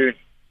to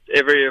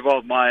every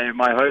of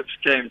my hopes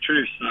came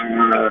true.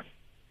 So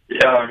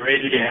yeah, I'm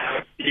really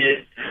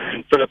happy.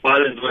 And Phillip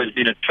Island's always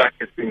been a track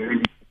that's been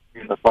really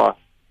in the past.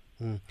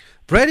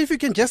 Brad, if you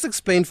can just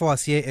explain for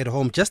us here at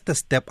home, just the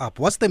step up.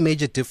 What's the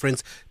major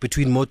difference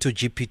between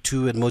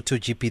MotoGP2 and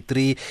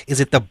MotoGP3?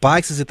 Is it the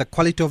bikes? Is it the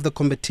quality of the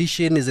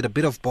competition? Is it a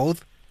bit of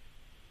both?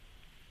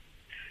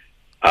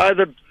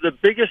 The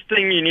biggest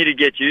thing you need to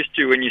get used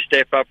to when you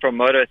step up from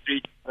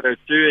Moto3 to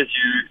Moto2 is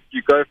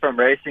you go from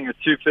racing a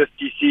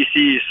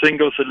 250cc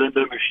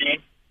single-cylinder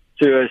machine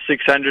to a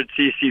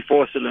 600cc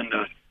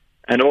four-cylinder.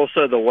 And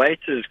also the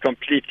weight is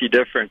completely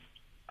different.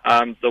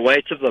 The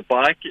weight of the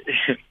bike...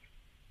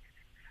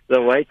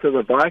 The weight of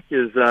the bike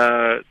is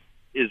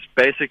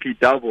basically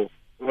double.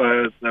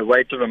 Whereas the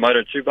weight of a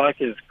Moto2 bike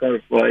is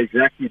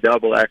exactly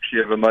double,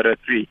 actually, of a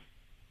Moto3.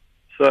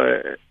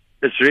 So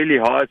it's really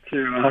hard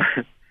to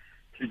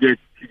get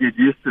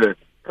used to it.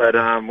 But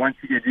once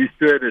you get used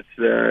to it,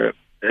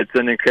 it's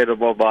an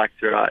incredible bike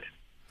to ride.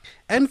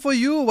 And for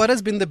you, what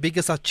has been the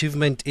biggest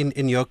achievement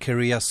in your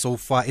career so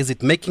far? Is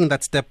it making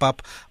that step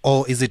up,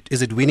 or is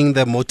it winning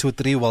the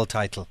Moto3 world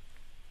title?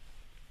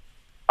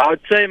 I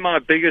would say my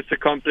biggest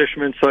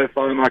accomplishment so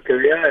far in my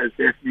career has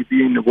definitely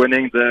been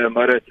winning the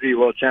Moto3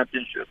 World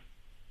Championship.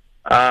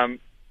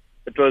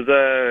 It was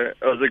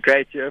a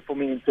great year for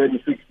me in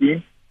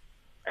 2016,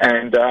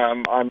 and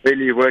I'm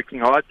really working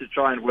hard to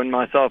try and win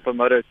myself a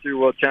Moto2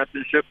 World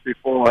Championship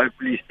before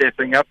hopefully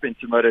stepping up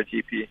into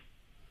MotoGP.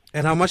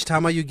 And how much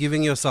time are you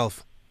giving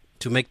yourself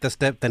to make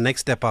the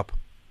next step up?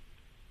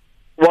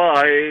 Well,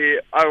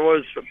 I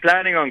was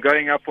planning on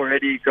going up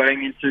already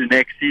going into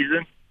next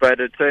season, but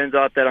it turns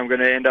out that I'm going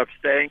to end up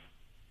staying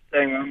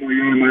one more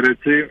year in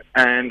Moto2,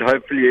 and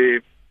hopefully,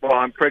 well,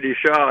 I'm pretty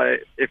sure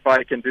if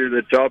I can do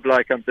the job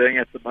like I'm doing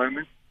at the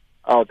moment,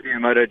 I'll be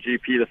in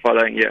MotoGP the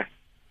following year.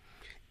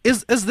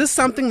 Is this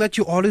something that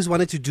you always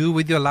wanted to do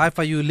with your life?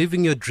 Are you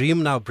living your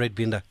dream now, Brett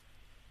Binder?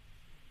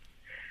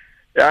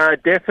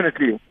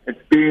 Definitely.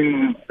 It's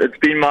been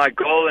my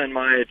goal and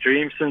my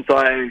dream since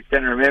I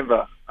can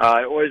remember.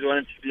 I always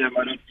wanted to be a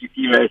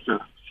MotoGP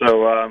racer.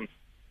 So,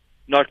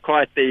 not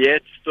quite there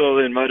yet, still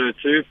in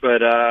Moto2,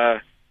 but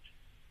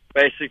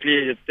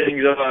basically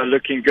things are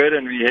looking good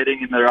and we're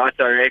heading in the right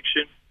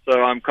direction.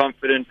 So I'm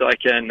confident I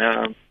can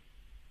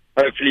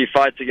hopefully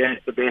fight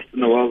against the best in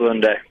the world one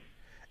day.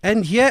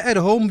 And here at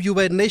home, you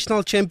were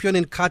national champion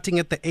in karting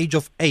at the age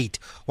of 8.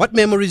 What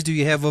memories do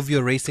you have of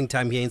your racing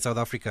time here in South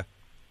Africa?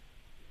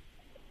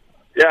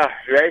 Yeah,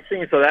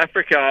 racing in South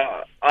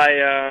Africa,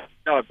 I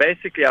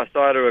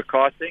started with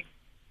karting,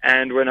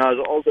 and when I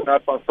was old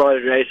enough, I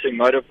started racing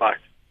motorbikes.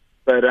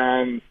 But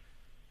I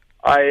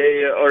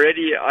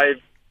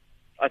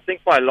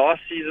think my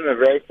last season of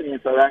racing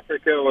in South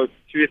Africa was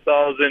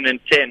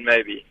 2010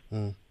 maybe.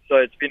 So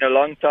it's been a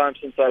long time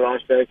since I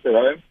last raced at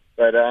home.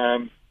 But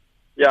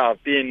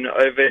I've been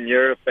over in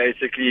Europe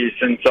basically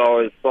since I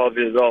was 12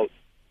 years old.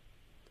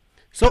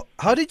 So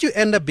how did you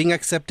end up being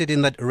accepted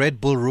in that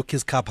Red Bull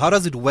Rookies Cup? How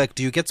does it work?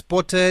 Do you get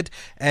spotted?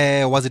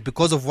 Was it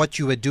because of what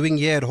you were doing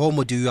here at home,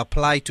 or do you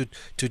apply to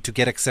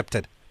get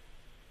accepted?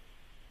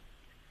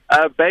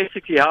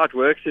 Basically, how it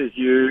works is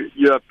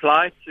you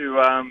apply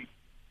to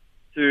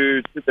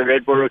the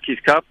Red Bull Rookies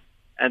Cup,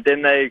 and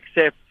then they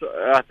accept.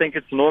 I think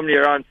it's normally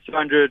around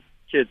 200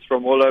 kids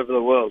from all over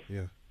the world,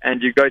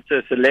 and you go to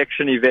a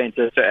selection event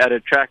at a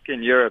track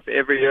in Europe.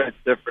 Every year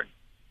it's different,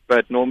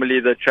 but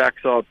normally the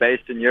tracks are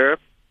based in Europe.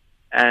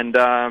 And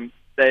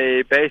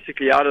they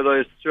basically, out of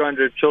those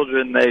 200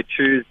 children, they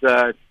choose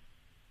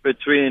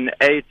between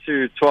 8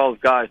 to 12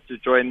 guys to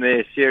join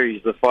their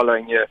series the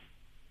following year.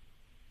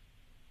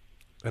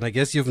 And I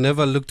guess you've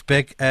never looked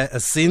back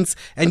since.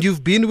 And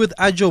you've been with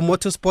Agile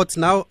Motorsports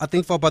now, I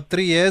think, for about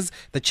 3 years,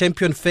 the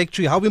Champion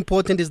Factory. How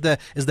important is the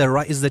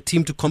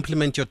team to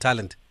complement your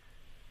talent?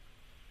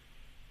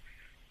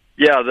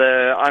 Yeah,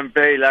 I'm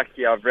very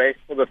lucky. I've raced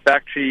for the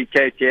factory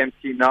KTM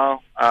team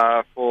now.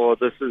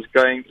 This is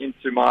going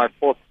into my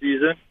 4th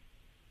season.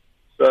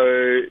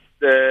 So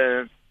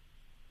as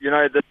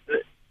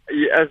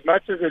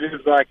much as it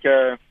is like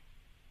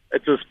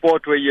it's a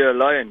sport where you're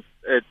alone,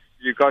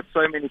 you've got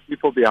so many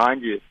people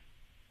behind you.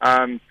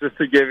 Just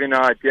to give you an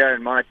idea,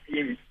 in my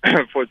team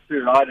for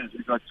 2 riders,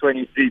 we've got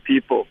 23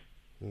 people.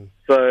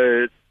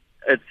 So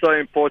it's so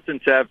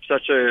important to have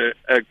such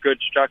a good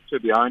structure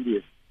behind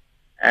you.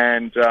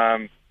 And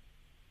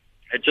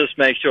it just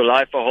makes your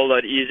life a whole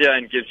lot easier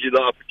and gives you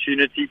the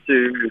opportunity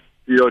to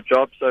do your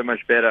job so much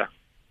better.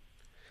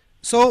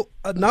 So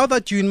now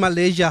that you're in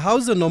Malaysia,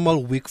 how's a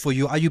normal week for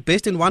you? Are you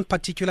based in one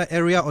particular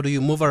area, or do you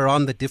move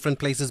around the different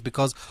places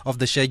because of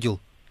the schedule?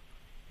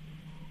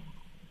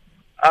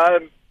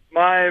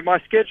 My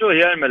schedule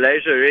here in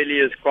Malaysia really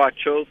is quite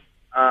chilled.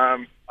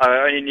 I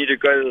only need to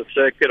go to the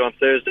circuit on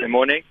Thursday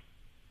morning.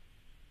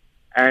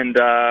 And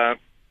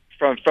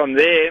from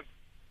there,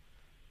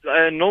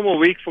 a normal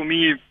week for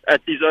me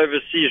at these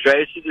overseas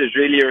races is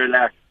really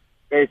relaxed.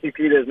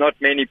 Basically, there's not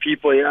many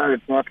people here.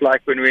 It's not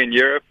like when we're in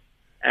Europe,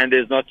 and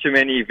there's not too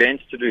many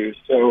events to do.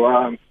 So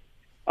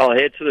I'll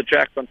head to the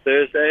track on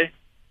Thursday,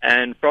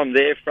 and from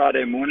there,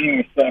 Friday morning,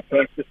 we start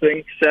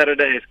practicing.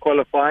 Saturday is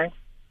qualifying,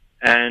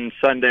 and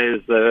Sunday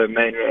is the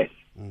main race.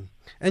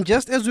 And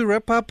just as we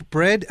wrap up,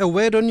 Brad, a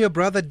word on your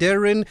brother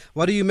Darren.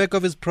 What do you make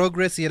of his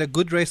progress? He had a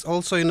good race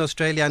also in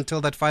Australia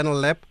until that final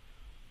lap.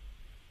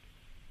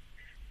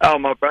 Oh,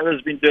 my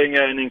brother's been doing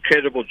an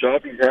incredible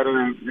job. He's had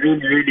a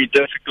really, really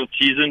difficult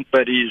season,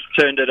 but he's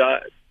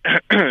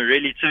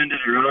really turned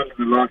it around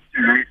in the last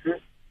 2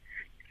 races.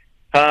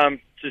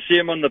 To see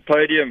him on the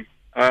podium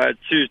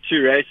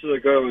two races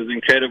ago was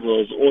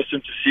incredible. It was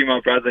awesome to see my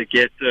brother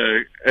get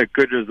a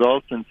good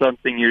result and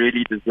something he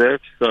really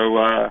deserves.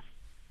 So,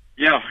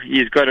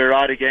 he's got a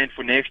ride again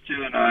for next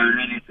year, and I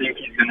really think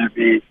he's going to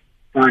be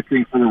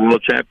fighting for the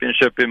World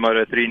Championship in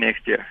Moto3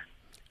 next year.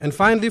 And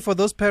finally, for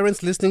those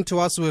parents listening to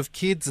us who have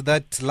kids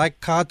that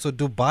like karts or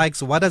do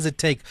bikes, what does it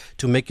take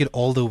to make it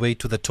all the way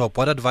to the top?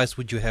 What advice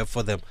would you have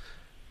for them?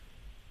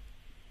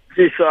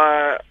 Yes,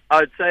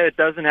 I'd say it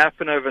doesn't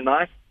happen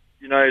overnight.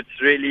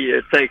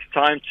 It takes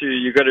time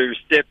you got to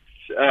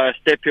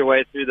step your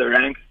way through the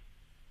ranks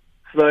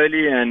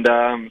slowly, and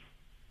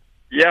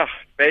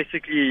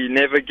basically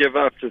never give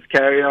up. Just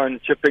carry on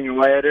chipping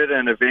away at it,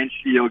 and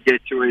eventually you'll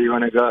get to where you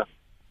want to go.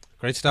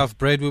 Great stuff,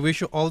 Brad. We wish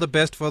you all the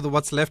best for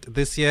what's left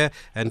this year,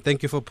 and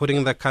thank you for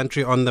putting the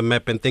country on the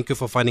map, and thank you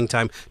for finding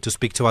time to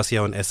speak to us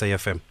here on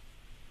SAFM.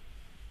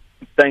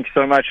 Thanks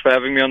so much for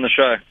having me on the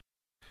show.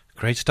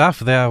 Great stuff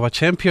there. Our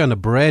champion,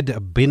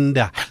 Brad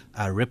Binder,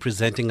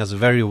 representing us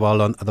very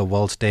well on the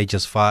world stage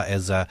as far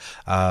as,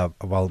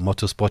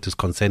 motorsport is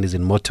concerned. Is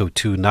in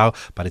Moto2 now,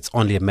 but it's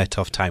only a matter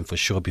of time for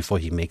sure before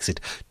he makes it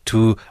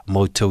to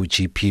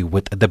MotoGP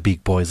with the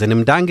big boys. And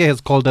Mdange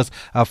has called us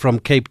from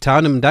Cape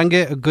Town.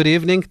 Mdange, good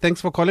evening. Thanks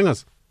for calling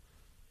us.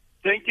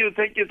 Thank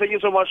you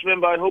so much,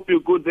 member. I hope you're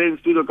good there in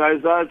studio,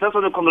 guys. I just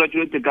want to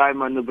congratulate the guy,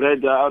 man,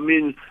 Brad.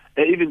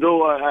 Even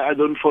though I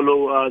don't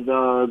follow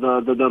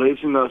the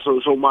racing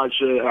so much,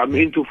 I'm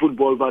into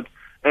football, but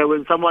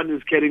when someone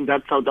is carrying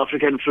that South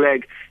African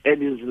flag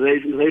and is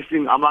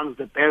racing amongst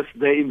the best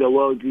there in the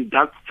world,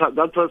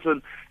 that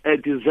person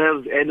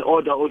deserves an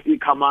order of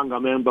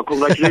Ikamanga, man. But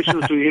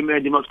congratulations to him,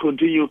 and he must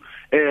continue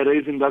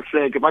raising that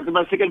flag. But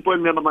my second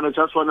point, member, man, I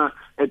just want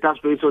to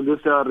touch base on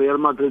this Real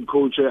Madrid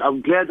coach.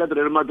 I'm glad that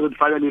Real Madrid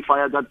finally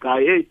fired that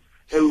guy. Hey,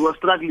 we were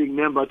struggling,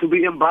 member, to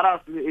be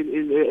embarrassed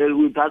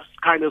with that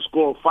kind of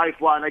score,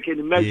 5-1. I can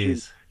imagine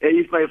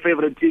if my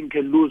favorite team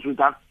can lose with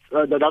that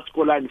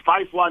scoreline,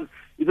 5-1.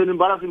 It's an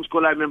embarrassing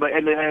scoreline, member,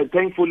 and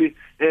thankfully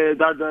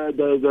that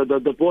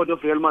the board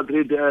of Real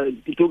Madrid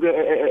took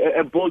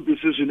a bold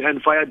decision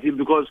and fired him,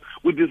 because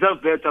we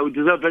deserve better. We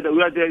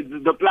are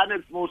the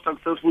planet's most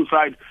successful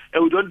side,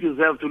 and we don't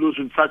deserve to lose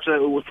with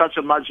such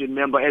a margin,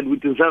 member, and we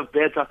deserve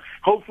better.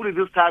 Hopefully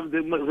this time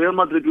Real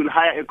Madrid will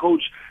hire a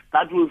coach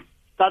that will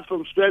start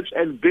from scratch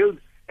and build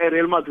a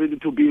Real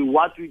Madrid to be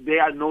what they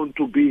are known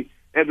to be.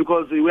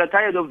 Because we are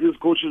tired of these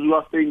coaches who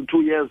are staying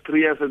 2 years, 3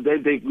 years, and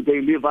then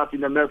they leave us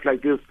in a mess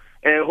like this.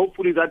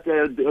 Hopefully that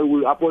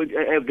will appoint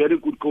a very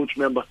good coach,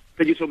 member.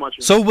 Thank you so much.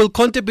 So will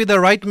Conte be the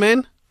right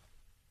man?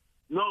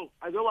 No,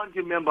 I don't want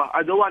him, member.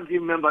 No,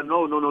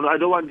 I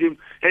don't want him.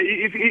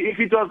 If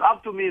it was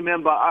up to me,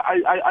 member,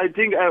 I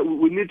think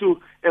we need to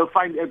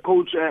find a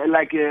coach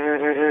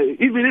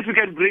even if we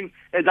can bring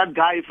that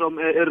guy from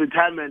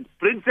retirement,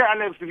 Prince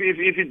Alex,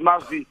 if it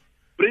must be.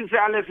 Prince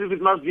Alex, if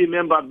it must be,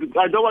 member.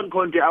 I don't want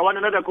Conte. I want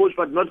another coach,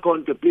 but not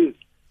Conte, please.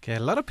 Okay, a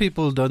lot of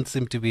people don't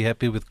seem to be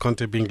happy with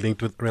Conte being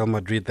linked with Real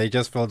Madrid. They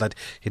just feel that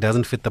he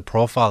doesn't fit the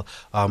profile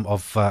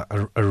of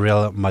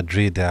Real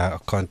Madrid,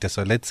 Conte.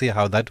 So let's see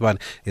how that one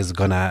is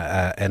going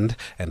to end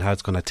and how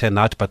it's going to turn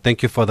out. But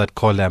thank you for that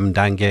call,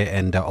 Mdange,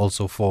 and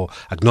also for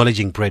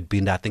acknowledging Brad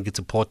Binder. I think it's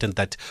important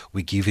that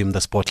we give him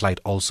the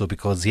spotlight also,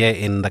 because here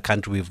in the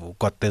country we've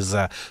got this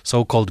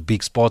so-called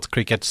big sports,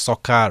 cricket,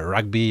 soccer,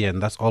 rugby, and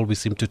that's all we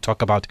seem to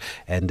talk about.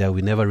 And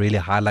we never really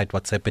highlight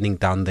what's happening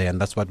down there. And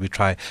that's what we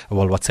try,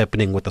 what's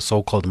happening with the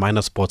so-called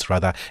minor sports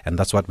rather, and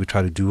that's what we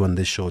try to do on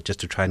this show, just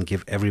to try and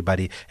give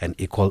everybody an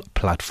equal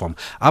platform.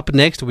 Up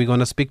next, we're going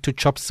to speak to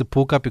Chop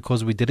Sepuka,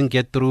 because we didn't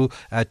get to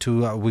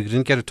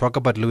talk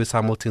about Lewis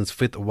Hamilton's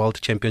 5th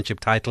World Championship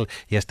title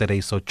yesterday.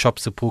 So Chop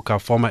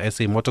Sepuka, former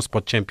SA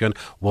Motorsport champion,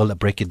 will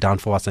break it down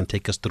for us and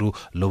take us through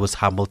Lewis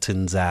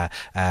Hamilton's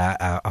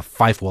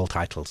 5 world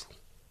titles.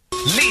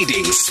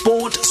 Leading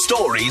sport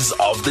stories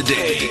of the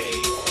day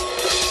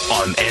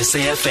on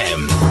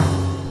SAFM.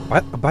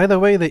 By the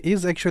way, there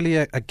is actually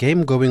a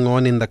game going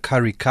on in the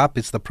Currie Cup.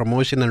 It's the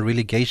promotion and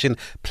relegation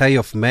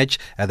playoff match.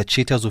 The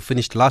Cheetahs, who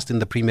finished last in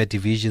the Premier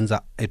Division,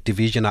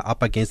 are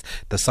up against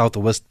the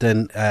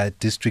Southwestern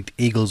District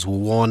Eagles, who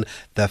won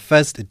the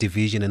first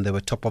division and they were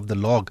top of the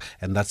log.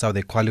 And that's how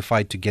they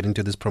qualified to get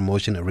into this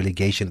promotion and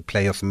relegation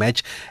playoff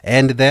match.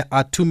 And there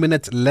are 2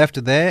 minutes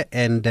left there,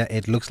 and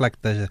it looks like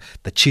the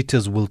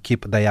Cheetahs will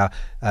keep their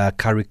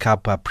Currie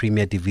Cup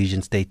Premier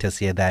Division status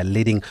here. They are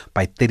leading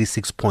by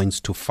 36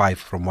 points to 5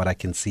 from what I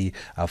can see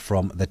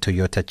from the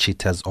Toyota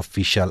Cheetahs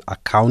official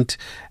account,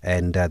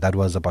 and that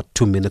was about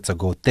 2 minutes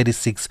ago.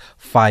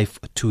 36-5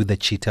 to the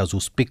Cheetahs,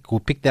 who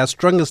picked their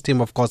strongest team,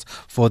 of course,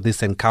 for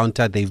this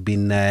encounter. They've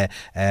been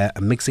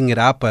mixing it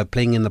up,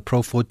 playing in the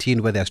Pro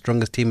 14, where their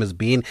strongest team has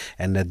been,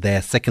 and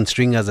their second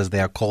stringers, as they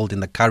are called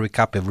in the Currie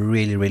Cup, have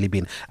really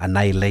been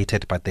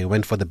annihilated. But they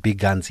went for the big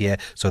guns here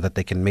so that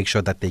they can make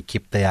sure that they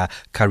keep their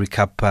Currie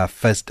Cup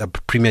first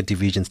Premier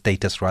Division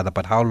status rather.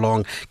 But how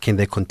long can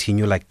they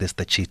continue like this,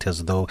 the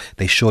Cheetahs, though?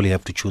 They surely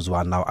have to choose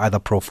one now, either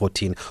Pro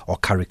 14 or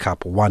Currie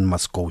Cup. One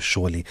must go,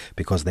 surely,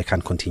 because they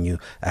can't continue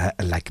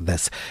like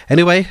this.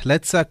 Anyway,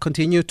 let's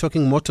continue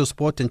talking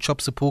motorsport, and Chop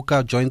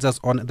Sepuka joins us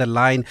on the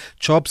line.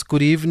 Chops,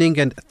 good evening,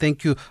 and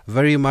thank you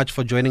very much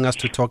for joining us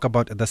to talk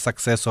about the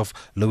success of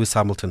Lewis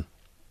Hamilton.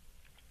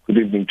 Good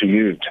evening to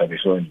you,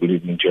 Tabiso, and good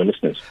evening to your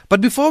listeners.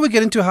 But before we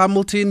get into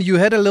Hamilton, you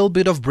had a little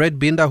bit of Brad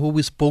Binder, who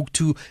we spoke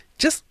to.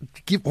 Just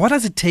what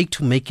does it take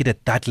to make it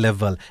at that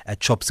level at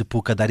Chop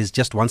Sepuka, that is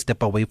just one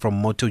step away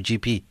from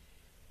MotoGP?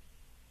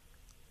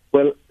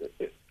 Well,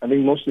 I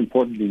think most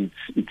importantly,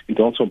 it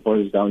also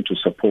boils down to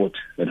support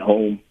at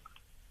home,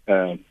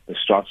 the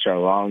structure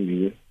around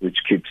you, which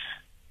keeps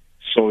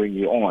sowing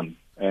you on.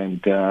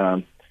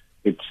 And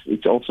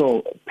it's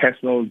also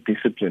personal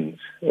disciplines,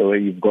 where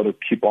you've got to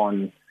keep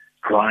on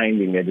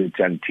grinding at it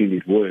until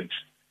it works.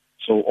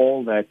 So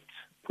all that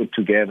put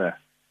together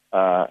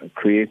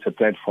creates a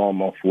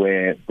platform of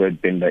where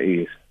Brett Binder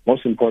is.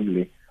 Most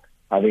importantly,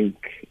 I think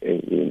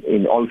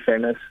in all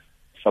fairness,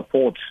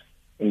 support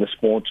in the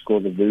sport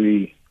goes a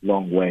very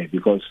long way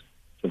because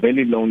it's a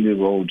very lonely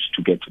road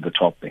to get to the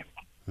top there.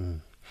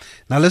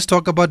 Now let's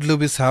talk about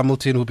Lewis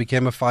Hamilton, who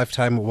became a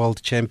 5-time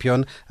world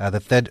champion, the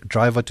third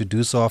driver to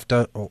do so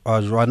after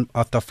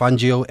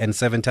Fangio, and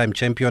 7-time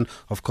champion,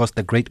 of course,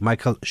 the great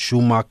Michael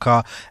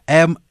Schumacher.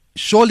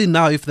 Surely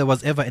now, if there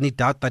was ever any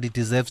doubt that he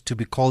deserves to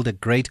be called a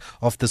great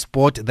of the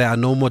sport, there are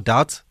no more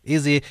doubts.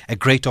 Is he a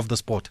great of the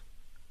sport?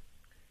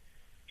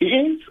 He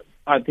is.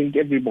 I think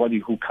everybody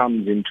who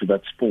comes into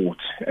that sport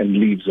and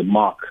leaves a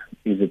mark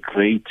is a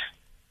great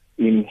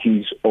in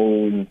his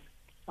own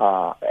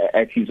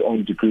at his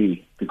own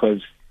degree,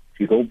 because if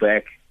you go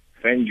back,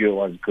 Fangio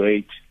was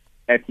great,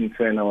 Ayrton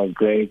Senna was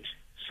great,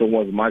 so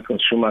was Michael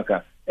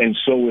Schumacher, and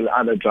so will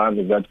other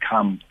drivers that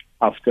come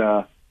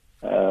after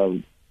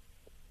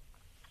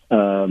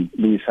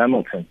Lewis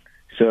Hamilton.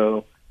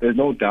 So there's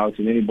no doubt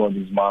in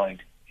anybody's mind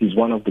he's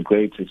one of the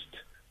greatest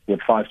with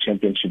 5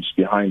 championships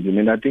behind him,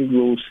 and I think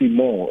we'll see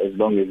more as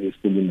long as he's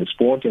still in the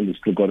sport and he's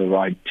still got a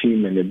right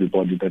team and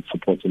everybody that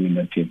supports him in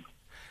that team.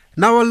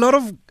 Now, a lot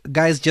of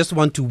guys just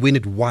want to win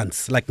it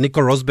once. Like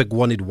Nico Rosberg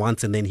won it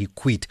once and then he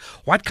quit.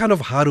 What kind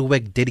of hard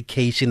work,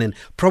 dedication, and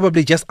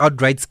probably just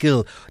outright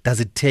skill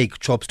does it take,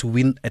 Chops, to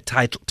win a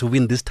title, to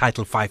win this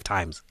title 5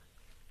 times?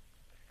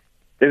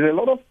 There's a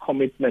lot of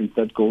commitment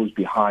that goes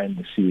behind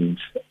the scenes,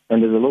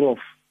 and there's a lot of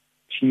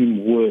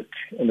teamwork,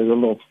 and there's a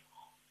lot of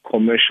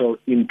commercial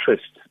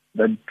interest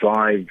that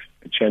drive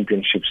the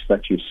championships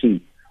that you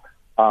see.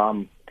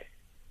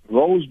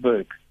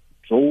 Rosberg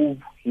drove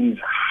his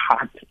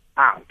heart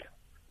out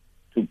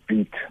to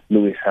beat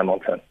Lewis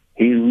Hamilton.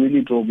 He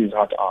really drove his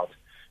heart out.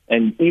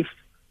 And if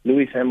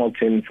Lewis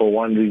Hamilton, for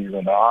one reason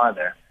or the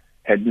other,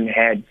 hadn't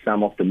had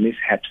some of the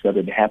mishaps that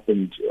had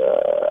happened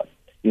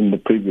in the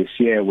previous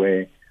year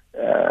where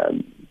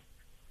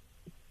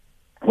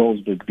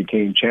Rosberg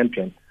became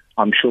champion,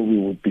 I'm sure we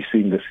would be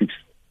seeing the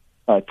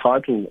 6th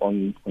title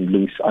on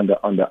Lewis under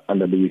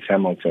Lewis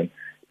Hamilton.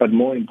 But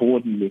more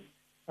importantly,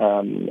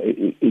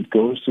 it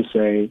goes to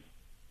say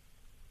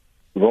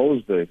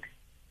Rosberg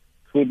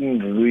couldn't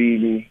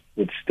really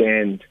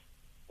withstand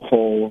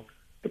all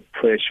the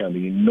pressure,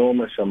 the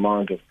enormous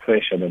amount of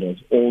pressure that was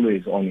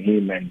always on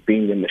him and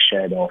being in the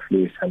shadow of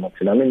Lewis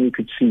Hamilton. I mean, you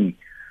could see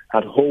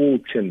that whole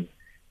team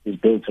is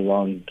built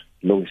around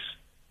Lewis,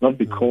 not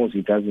because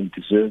he doesn't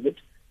deserve it.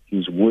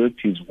 He's worked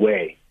his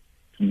way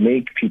to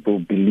make people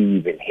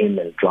believe in him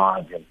and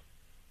drive him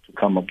to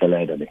come up the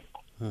ladder there.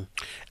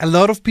 A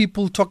lot of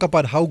people talk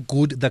about how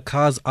good the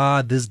cars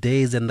are these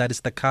days, and that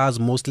it's the cars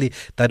mostly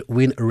that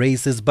win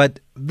races. But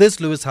this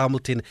Lewis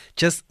Hamilton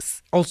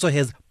just also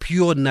has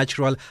pure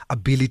natural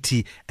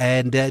ability.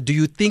 And do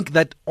you think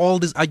that all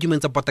these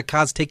arguments about the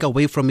cars take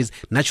away from his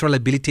natural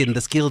ability and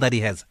the skill that he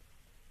has?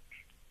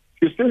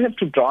 You still have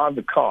to drive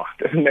the car.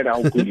 Doesn't matter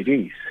how good it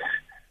is.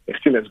 There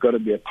still has got to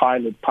be a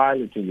pilot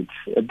piloting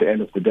it at the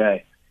end of the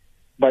day.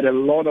 But a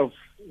lot of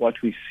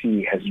what we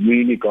see has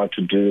really got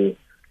to do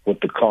with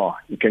the car.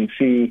 You can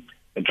see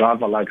a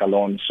driver like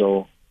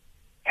Alonso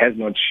has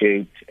not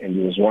shaped, and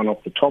he was one of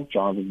the top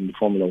drivers in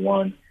Formula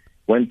One.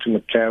 Went to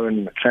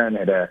McLaren. McLaren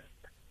had a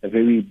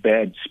very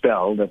bad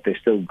spell that they're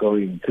still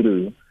going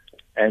through,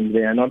 and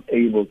they are not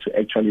able to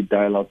actually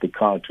dial out the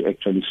car to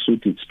actually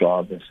suit its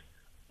drivers.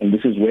 And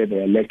this is where they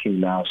are lacking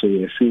now. So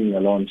we are seeing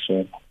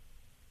Alonso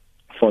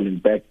falling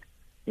back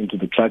into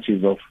the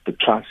clutches of the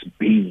Class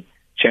B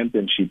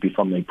championship, if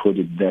I may put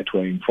it that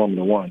way, in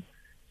Formula One.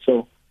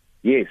 So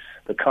yes,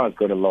 the car's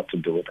got a lot to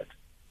do with it.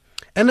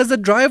 And as a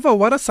driver,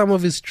 what are some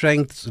of his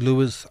strengths,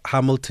 Lewis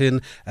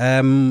Hamilton?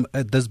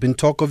 There's been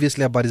talk,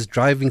 obviously, about his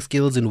driving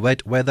skills in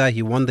wet weather.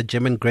 He won the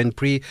German Grand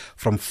Prix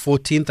from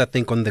 14th, I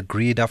think, on the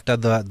grid after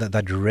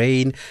that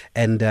rain.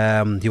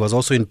 And he was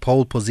also in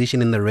pole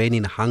position in the rain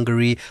in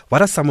Hungary.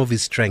 What are some of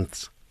his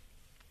strengths?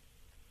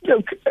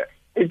 Look,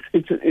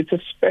 it's a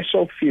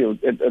special field.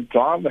 A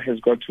driver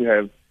has got to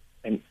have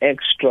an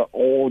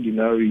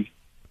extraordinary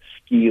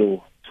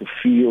skill to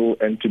feel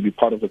and to be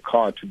part of the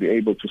car, to be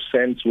able to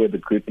sense where the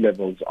grip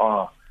levels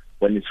are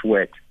when it's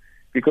wet.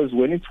 Because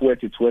when it's wet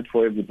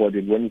for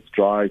everybody. When it's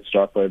dry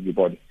for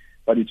everybody.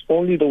 But it's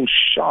only those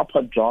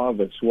sharper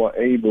drivers who are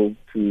able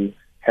to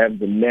have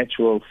the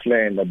natural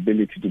flair and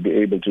ability to be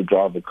able to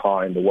drive the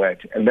car in the wet.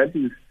 And that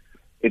is,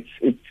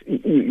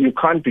 you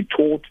can't be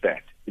taught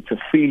that. It's a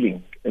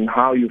feeling, and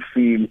how you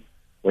feel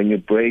when you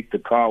brake the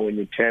car, when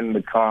you turn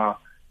the car,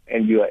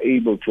 and you are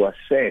able to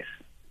assess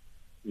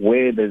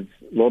where there's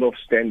a lot of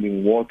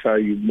standing water,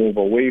 you move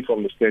away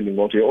from the standing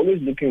water. You're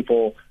always looking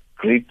for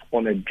grip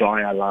on a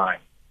drier line.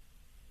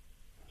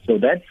 So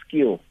that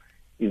skill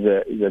is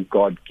a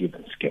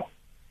God-given skill.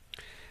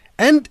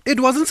 And it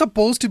wasn't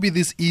supposed to be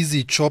this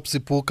easy, Chops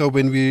Ipuka.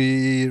 When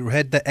we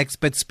had the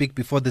experts speak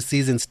before the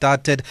season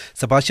started,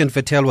 Sebastian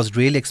Vettel was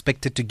really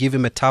expected to give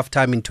him a tough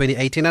time in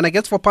 2018. And I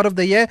guess for part of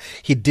the year,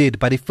 he did.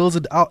 But he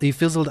fizzled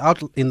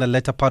out in the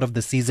latter part of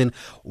the season.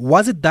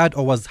 Was it that,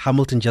 or was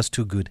Hamilton just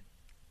too good?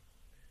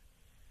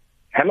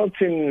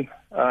 Hamilton,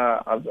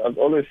 I've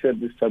always said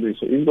this to you,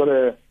 so he's got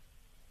a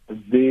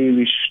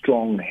very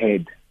strong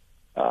head,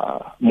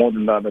 more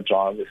than the other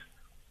drivers.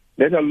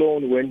 Let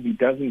alone when he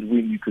doesn't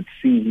win, you could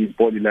see his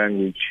body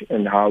language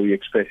and how he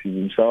expresses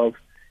himself.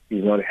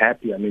 He's not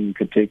happy. I mean, you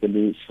could take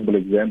a simple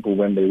example.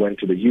 When they went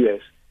to the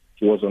US,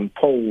 he was on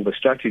pole. The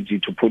strategy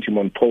to put him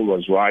on pole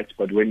was right,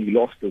 but when he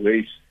lost the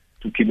race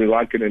to Kimi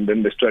Raikkonen,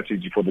 then the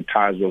strategy for the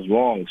tires was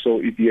wrong. So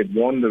if he had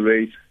won the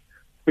race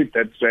with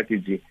that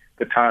strategy,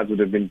 the tires would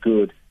have been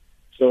good.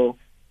 So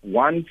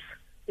once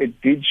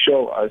it did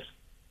show us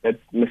that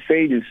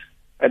Mercedes,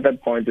 at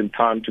that point in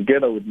time,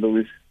 together with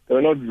Lewis, they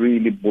were not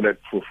really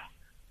bulletproof.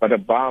 But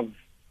above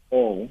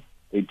all,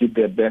 they did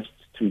their best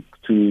to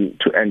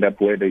end up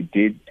where they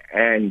did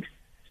and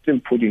still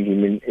putting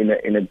him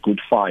in a good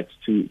fight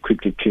to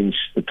quickly clinch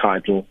the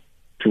title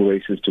 2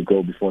 races to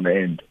go before the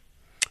end.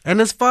 And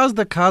as far as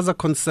the cars are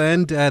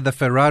concerned, the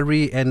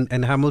Ferrari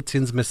and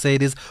Hamilton's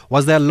Mercedes,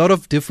 was there a lot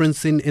of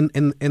difference in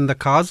the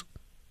cars?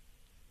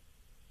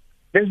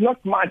 There's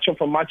not much of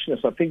a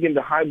muchness. I think in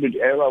the hybrid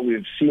era,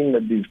 we've seen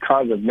that these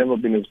cars have never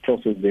been as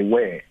close as they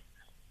were.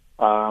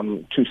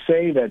 To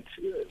say that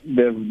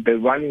they're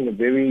running a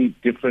very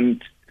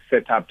different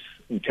setups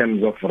in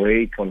terms of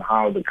rake, on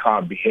how the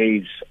car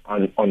behaves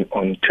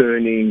on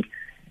turning,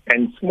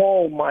 and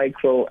small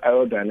micro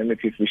aerodynamic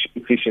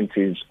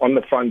efficiencies on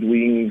the front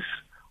wings,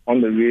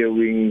 on the rear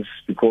wings,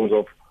 because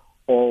of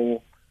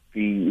all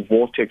the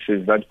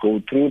vortexes that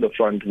go through the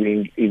front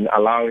wing in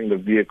allowing the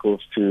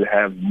vehicles to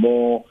have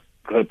more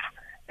grip,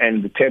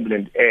 and the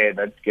turbulent air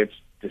that gets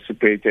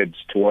dissipated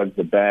towards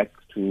the back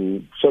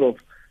to sort of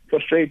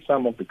frustrate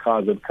some of the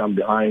cars that come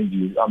behind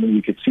you. I mean,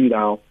 you could see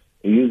now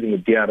they're using a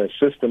DRS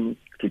system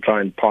to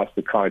try and pass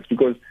the cars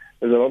because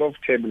there's a lot of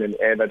turbulent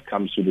air that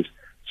comes to this.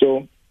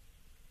 So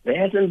there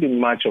hasn't been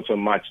much of a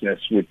muchness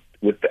with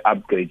the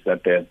upgrades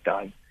that they have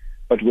done.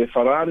 But where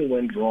Ferrari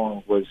went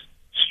wrong was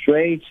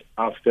straight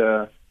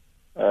after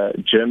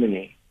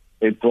Germany.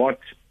 They brought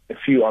a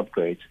few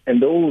upgrades,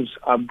 and those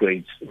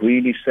upgrades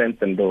really sent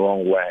them the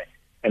wrong way.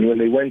 And when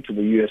they went to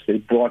the US, they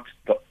brought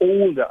the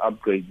older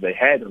upgrades they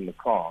had on the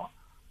car,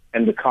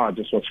 and the car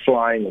just was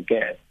flying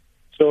again.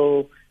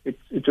 So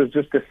it was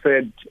just a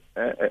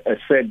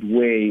sad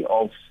way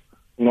of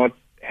not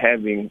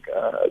having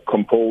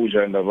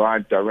composure in the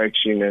right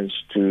direction, as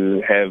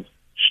to have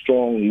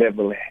strong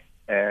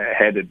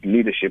level-headed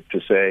leadership to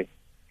say,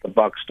 the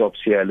buck stops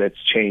here,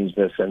 let's change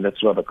this, and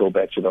let's rather go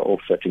back to the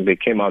old setting. They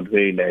came out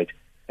very late,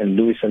 and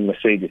Lewis and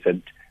Mercedes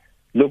had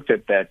looked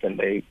at that, and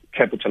they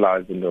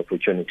capitalized on the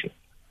opportunity.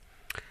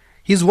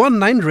 He's won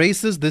 9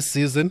 races this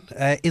season.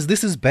 Is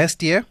this his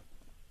best year?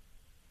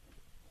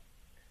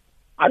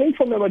 I think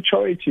from a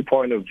maturity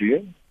point of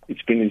view,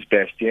 it's been his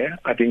best year.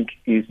 I think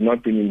he's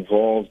not been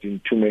involved in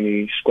too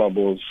many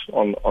squabbles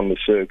on the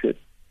circuit.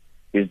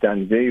 He's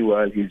done very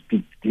well. He's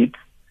deep.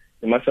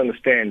 You must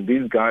understand,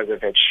 these guys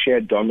have had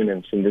shared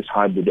dominance in this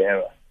hybrid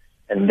era.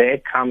 And there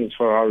comes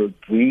Ferrari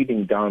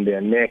breathing down their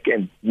neck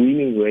and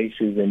winning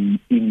races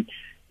in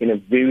a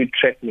very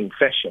threatening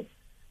fashion.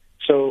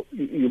 So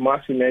you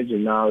must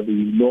imagine now the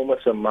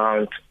enormous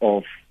amount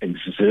of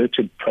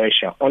exerted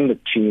pressure on the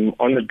team,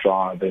 on the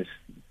drivers,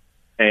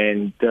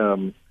 and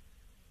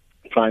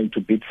trying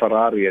to beat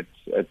Ferrari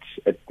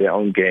at their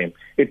own game.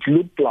 It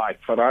looked like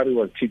Ferrari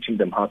was teaching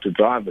them how to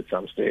drive at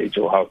some stage,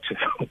 or how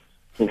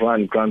to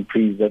run Grand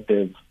Prix that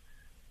they've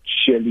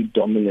surely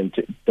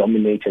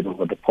dominated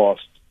over the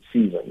past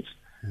seasons.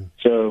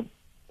 So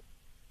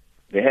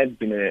there has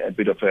been a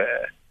bit of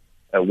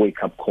a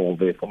wake-up call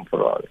there from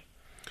Ferrari.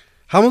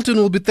 Hamilton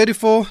will be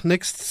 34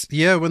 next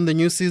year when the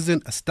new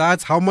season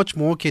starts. How much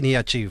more can he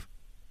achieve?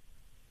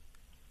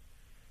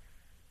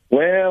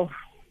 Well,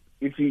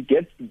 if he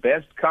gets the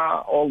best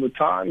car all the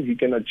time, he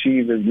can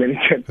achieve as many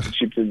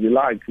championships as he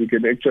likes. We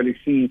can actually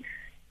see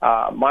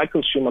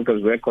Michael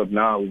Schumacher's record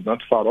now is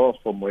not far off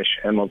from where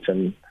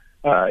Hamilton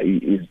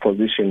is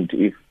positioned.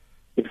 If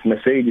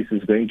Mercedes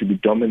is going to be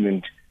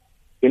dominant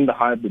in the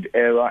hybrid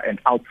era and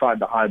outside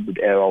the hybrid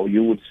era,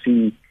 you would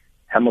see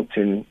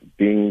Hamilton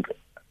being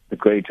the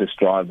greatest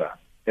driver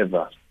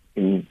ever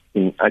in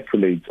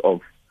accolades of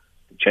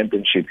the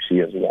championships he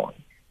has won.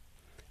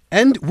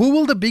 And who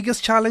will the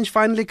biggest challenge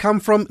finally come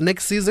from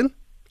next season?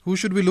 Who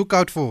should we look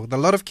out for? There are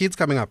a lot of kids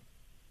coming up.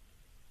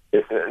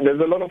 There's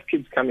a lot of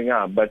kids coming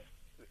up, but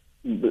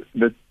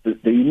the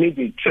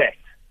immediate threat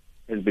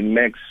has been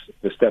Max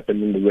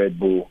Verstappen in the Red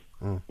Bull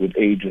with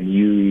Adrian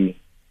Newey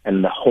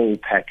and the whole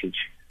package.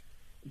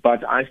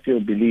 But I still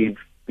believe,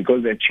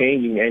 because they're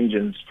changing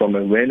engines from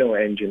a Renault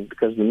engine,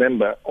 because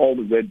remember, all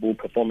the Red Bull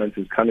performance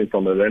is coming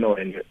from a Renault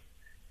engine.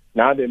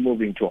 Now they're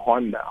moving to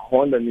Honda.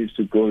 Honda needs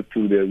to go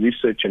through the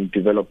research and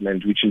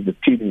development, which is the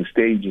teething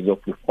stages of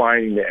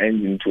refining the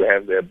engine to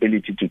have the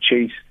ability to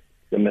chase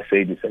the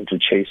Mercedes and to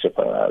chase the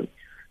Ferrari.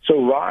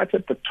 So right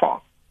at the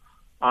top,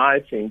 I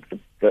think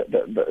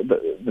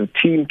the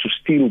team to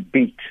still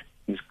beat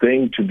is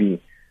going to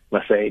be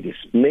Mercedes.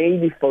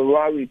 Maybe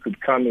Ferrari could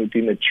come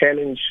within a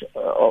challenge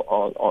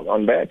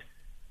on that,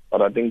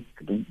 but I think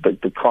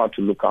the car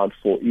to look out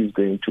for is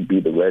going to be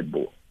the Red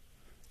Bull.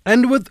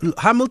 And with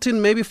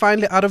Hamilton maybe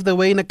finally out of the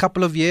way in a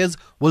couple of years,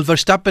 will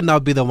Verstappen now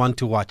be the one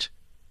to watch?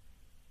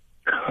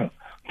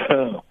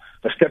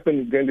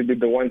 Verstappen is going to be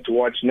the one to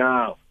watch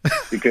now,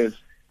 because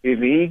if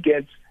he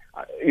gets,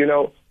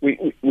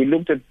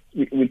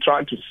 we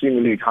tried to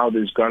simulate how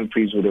this Grand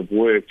Prix would have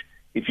worked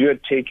if you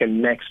had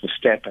taken Max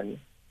Verstappen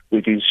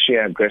with his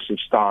sheer aggressive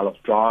style of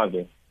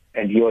driving,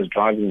 and he was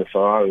driving the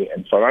Ferrari,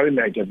 and Ferrari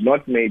might have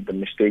not made the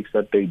mistakes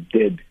that they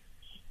did.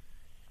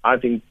 I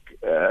think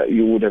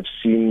you would have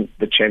seen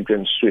the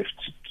champion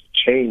Swift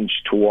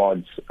change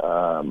towards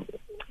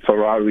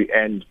Ferrari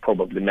and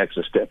probably Max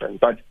Verstappen.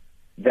 But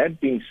that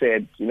being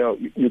said,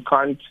 you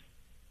can't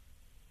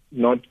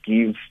not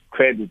give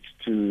credit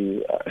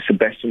to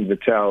Sebastian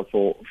Vettel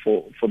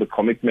for the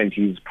commitment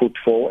he's put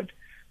forward.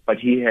 But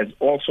he has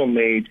also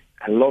made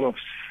a lot of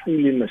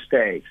silly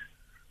mistakes,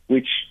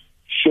 which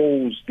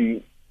shows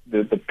the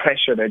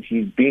pressure that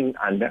he's been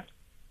under,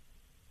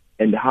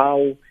 and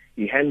how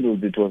he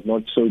handled it was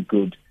not so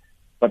good.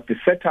 But the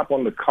setup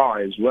on the car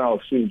as well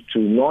seemed to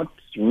not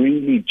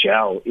really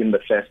gel in the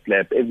first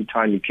lap. Every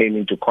time he came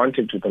into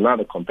contact with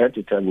another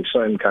competitor, we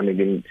saw him coming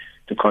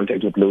into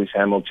contact with Lewis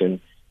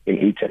Hamilton in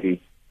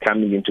Italy,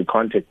 coming into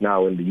contact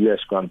now in the US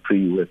Grand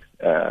Prix with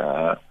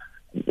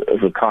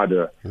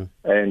Ricciardo,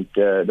 and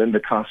then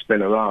the car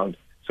spin around.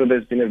 So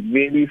there's been a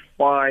very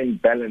fine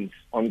balance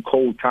on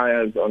cold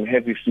tires, on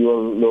heavy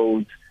fuel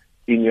loads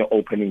in your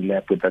opening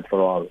lap with that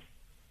Ferrari.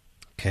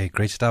 Okay,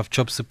 great stuff.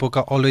 Chop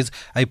Sepuka, always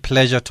a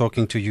pleasure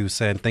talking to you,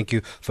 sir, and thank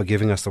you for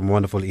giving us some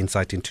wonderful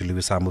insight into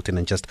Lewis Hamilton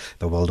and just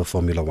the world of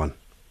Formula One.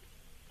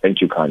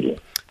 Thank you kindly.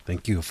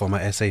 Thank you.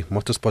 Former SA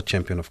Motorsport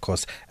champion, of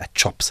course, at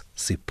Chops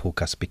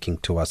Sepuka, speaking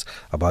to us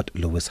about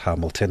Lewis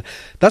Hamilton.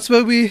 That's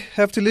where we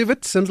have to leave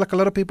it. Seems like a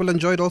lot of people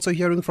enjoyed also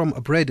hearing from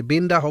Brad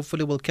Binder.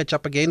 Hopefully we'll catch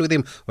up again with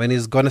him when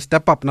he's going to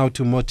step up now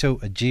to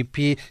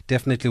MotoGP.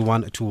 Definitely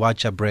one to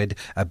watch, Brad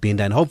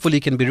Binder. And hopefully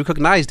he can be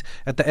recognized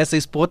at the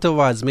SA Sport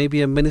Awards.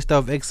 Maybe a Minister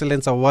of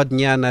Excellence award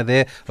nyana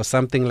there or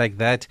something like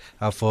that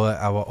for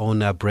our own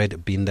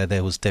Brad Binder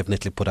there, who's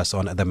definitely put us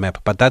on the map.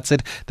 But that's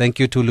it. Thank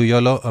you to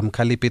Luyolo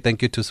Kalipi.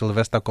 Thank you to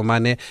Sylvester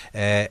Komane,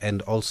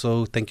 and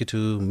also thank you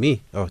to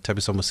me,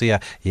 Thabiso Mosia.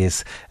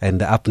 Yes,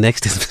 and up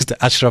next is Mr.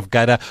 Ashraf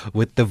Gada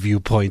with The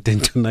Viewpoint,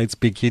 and tonight's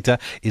big hitter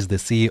is the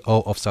CEO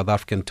of South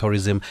African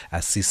Tourism,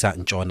 Sisa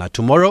Ntshona.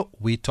 Tomorrow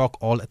we talk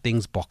all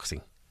things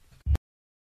boxing.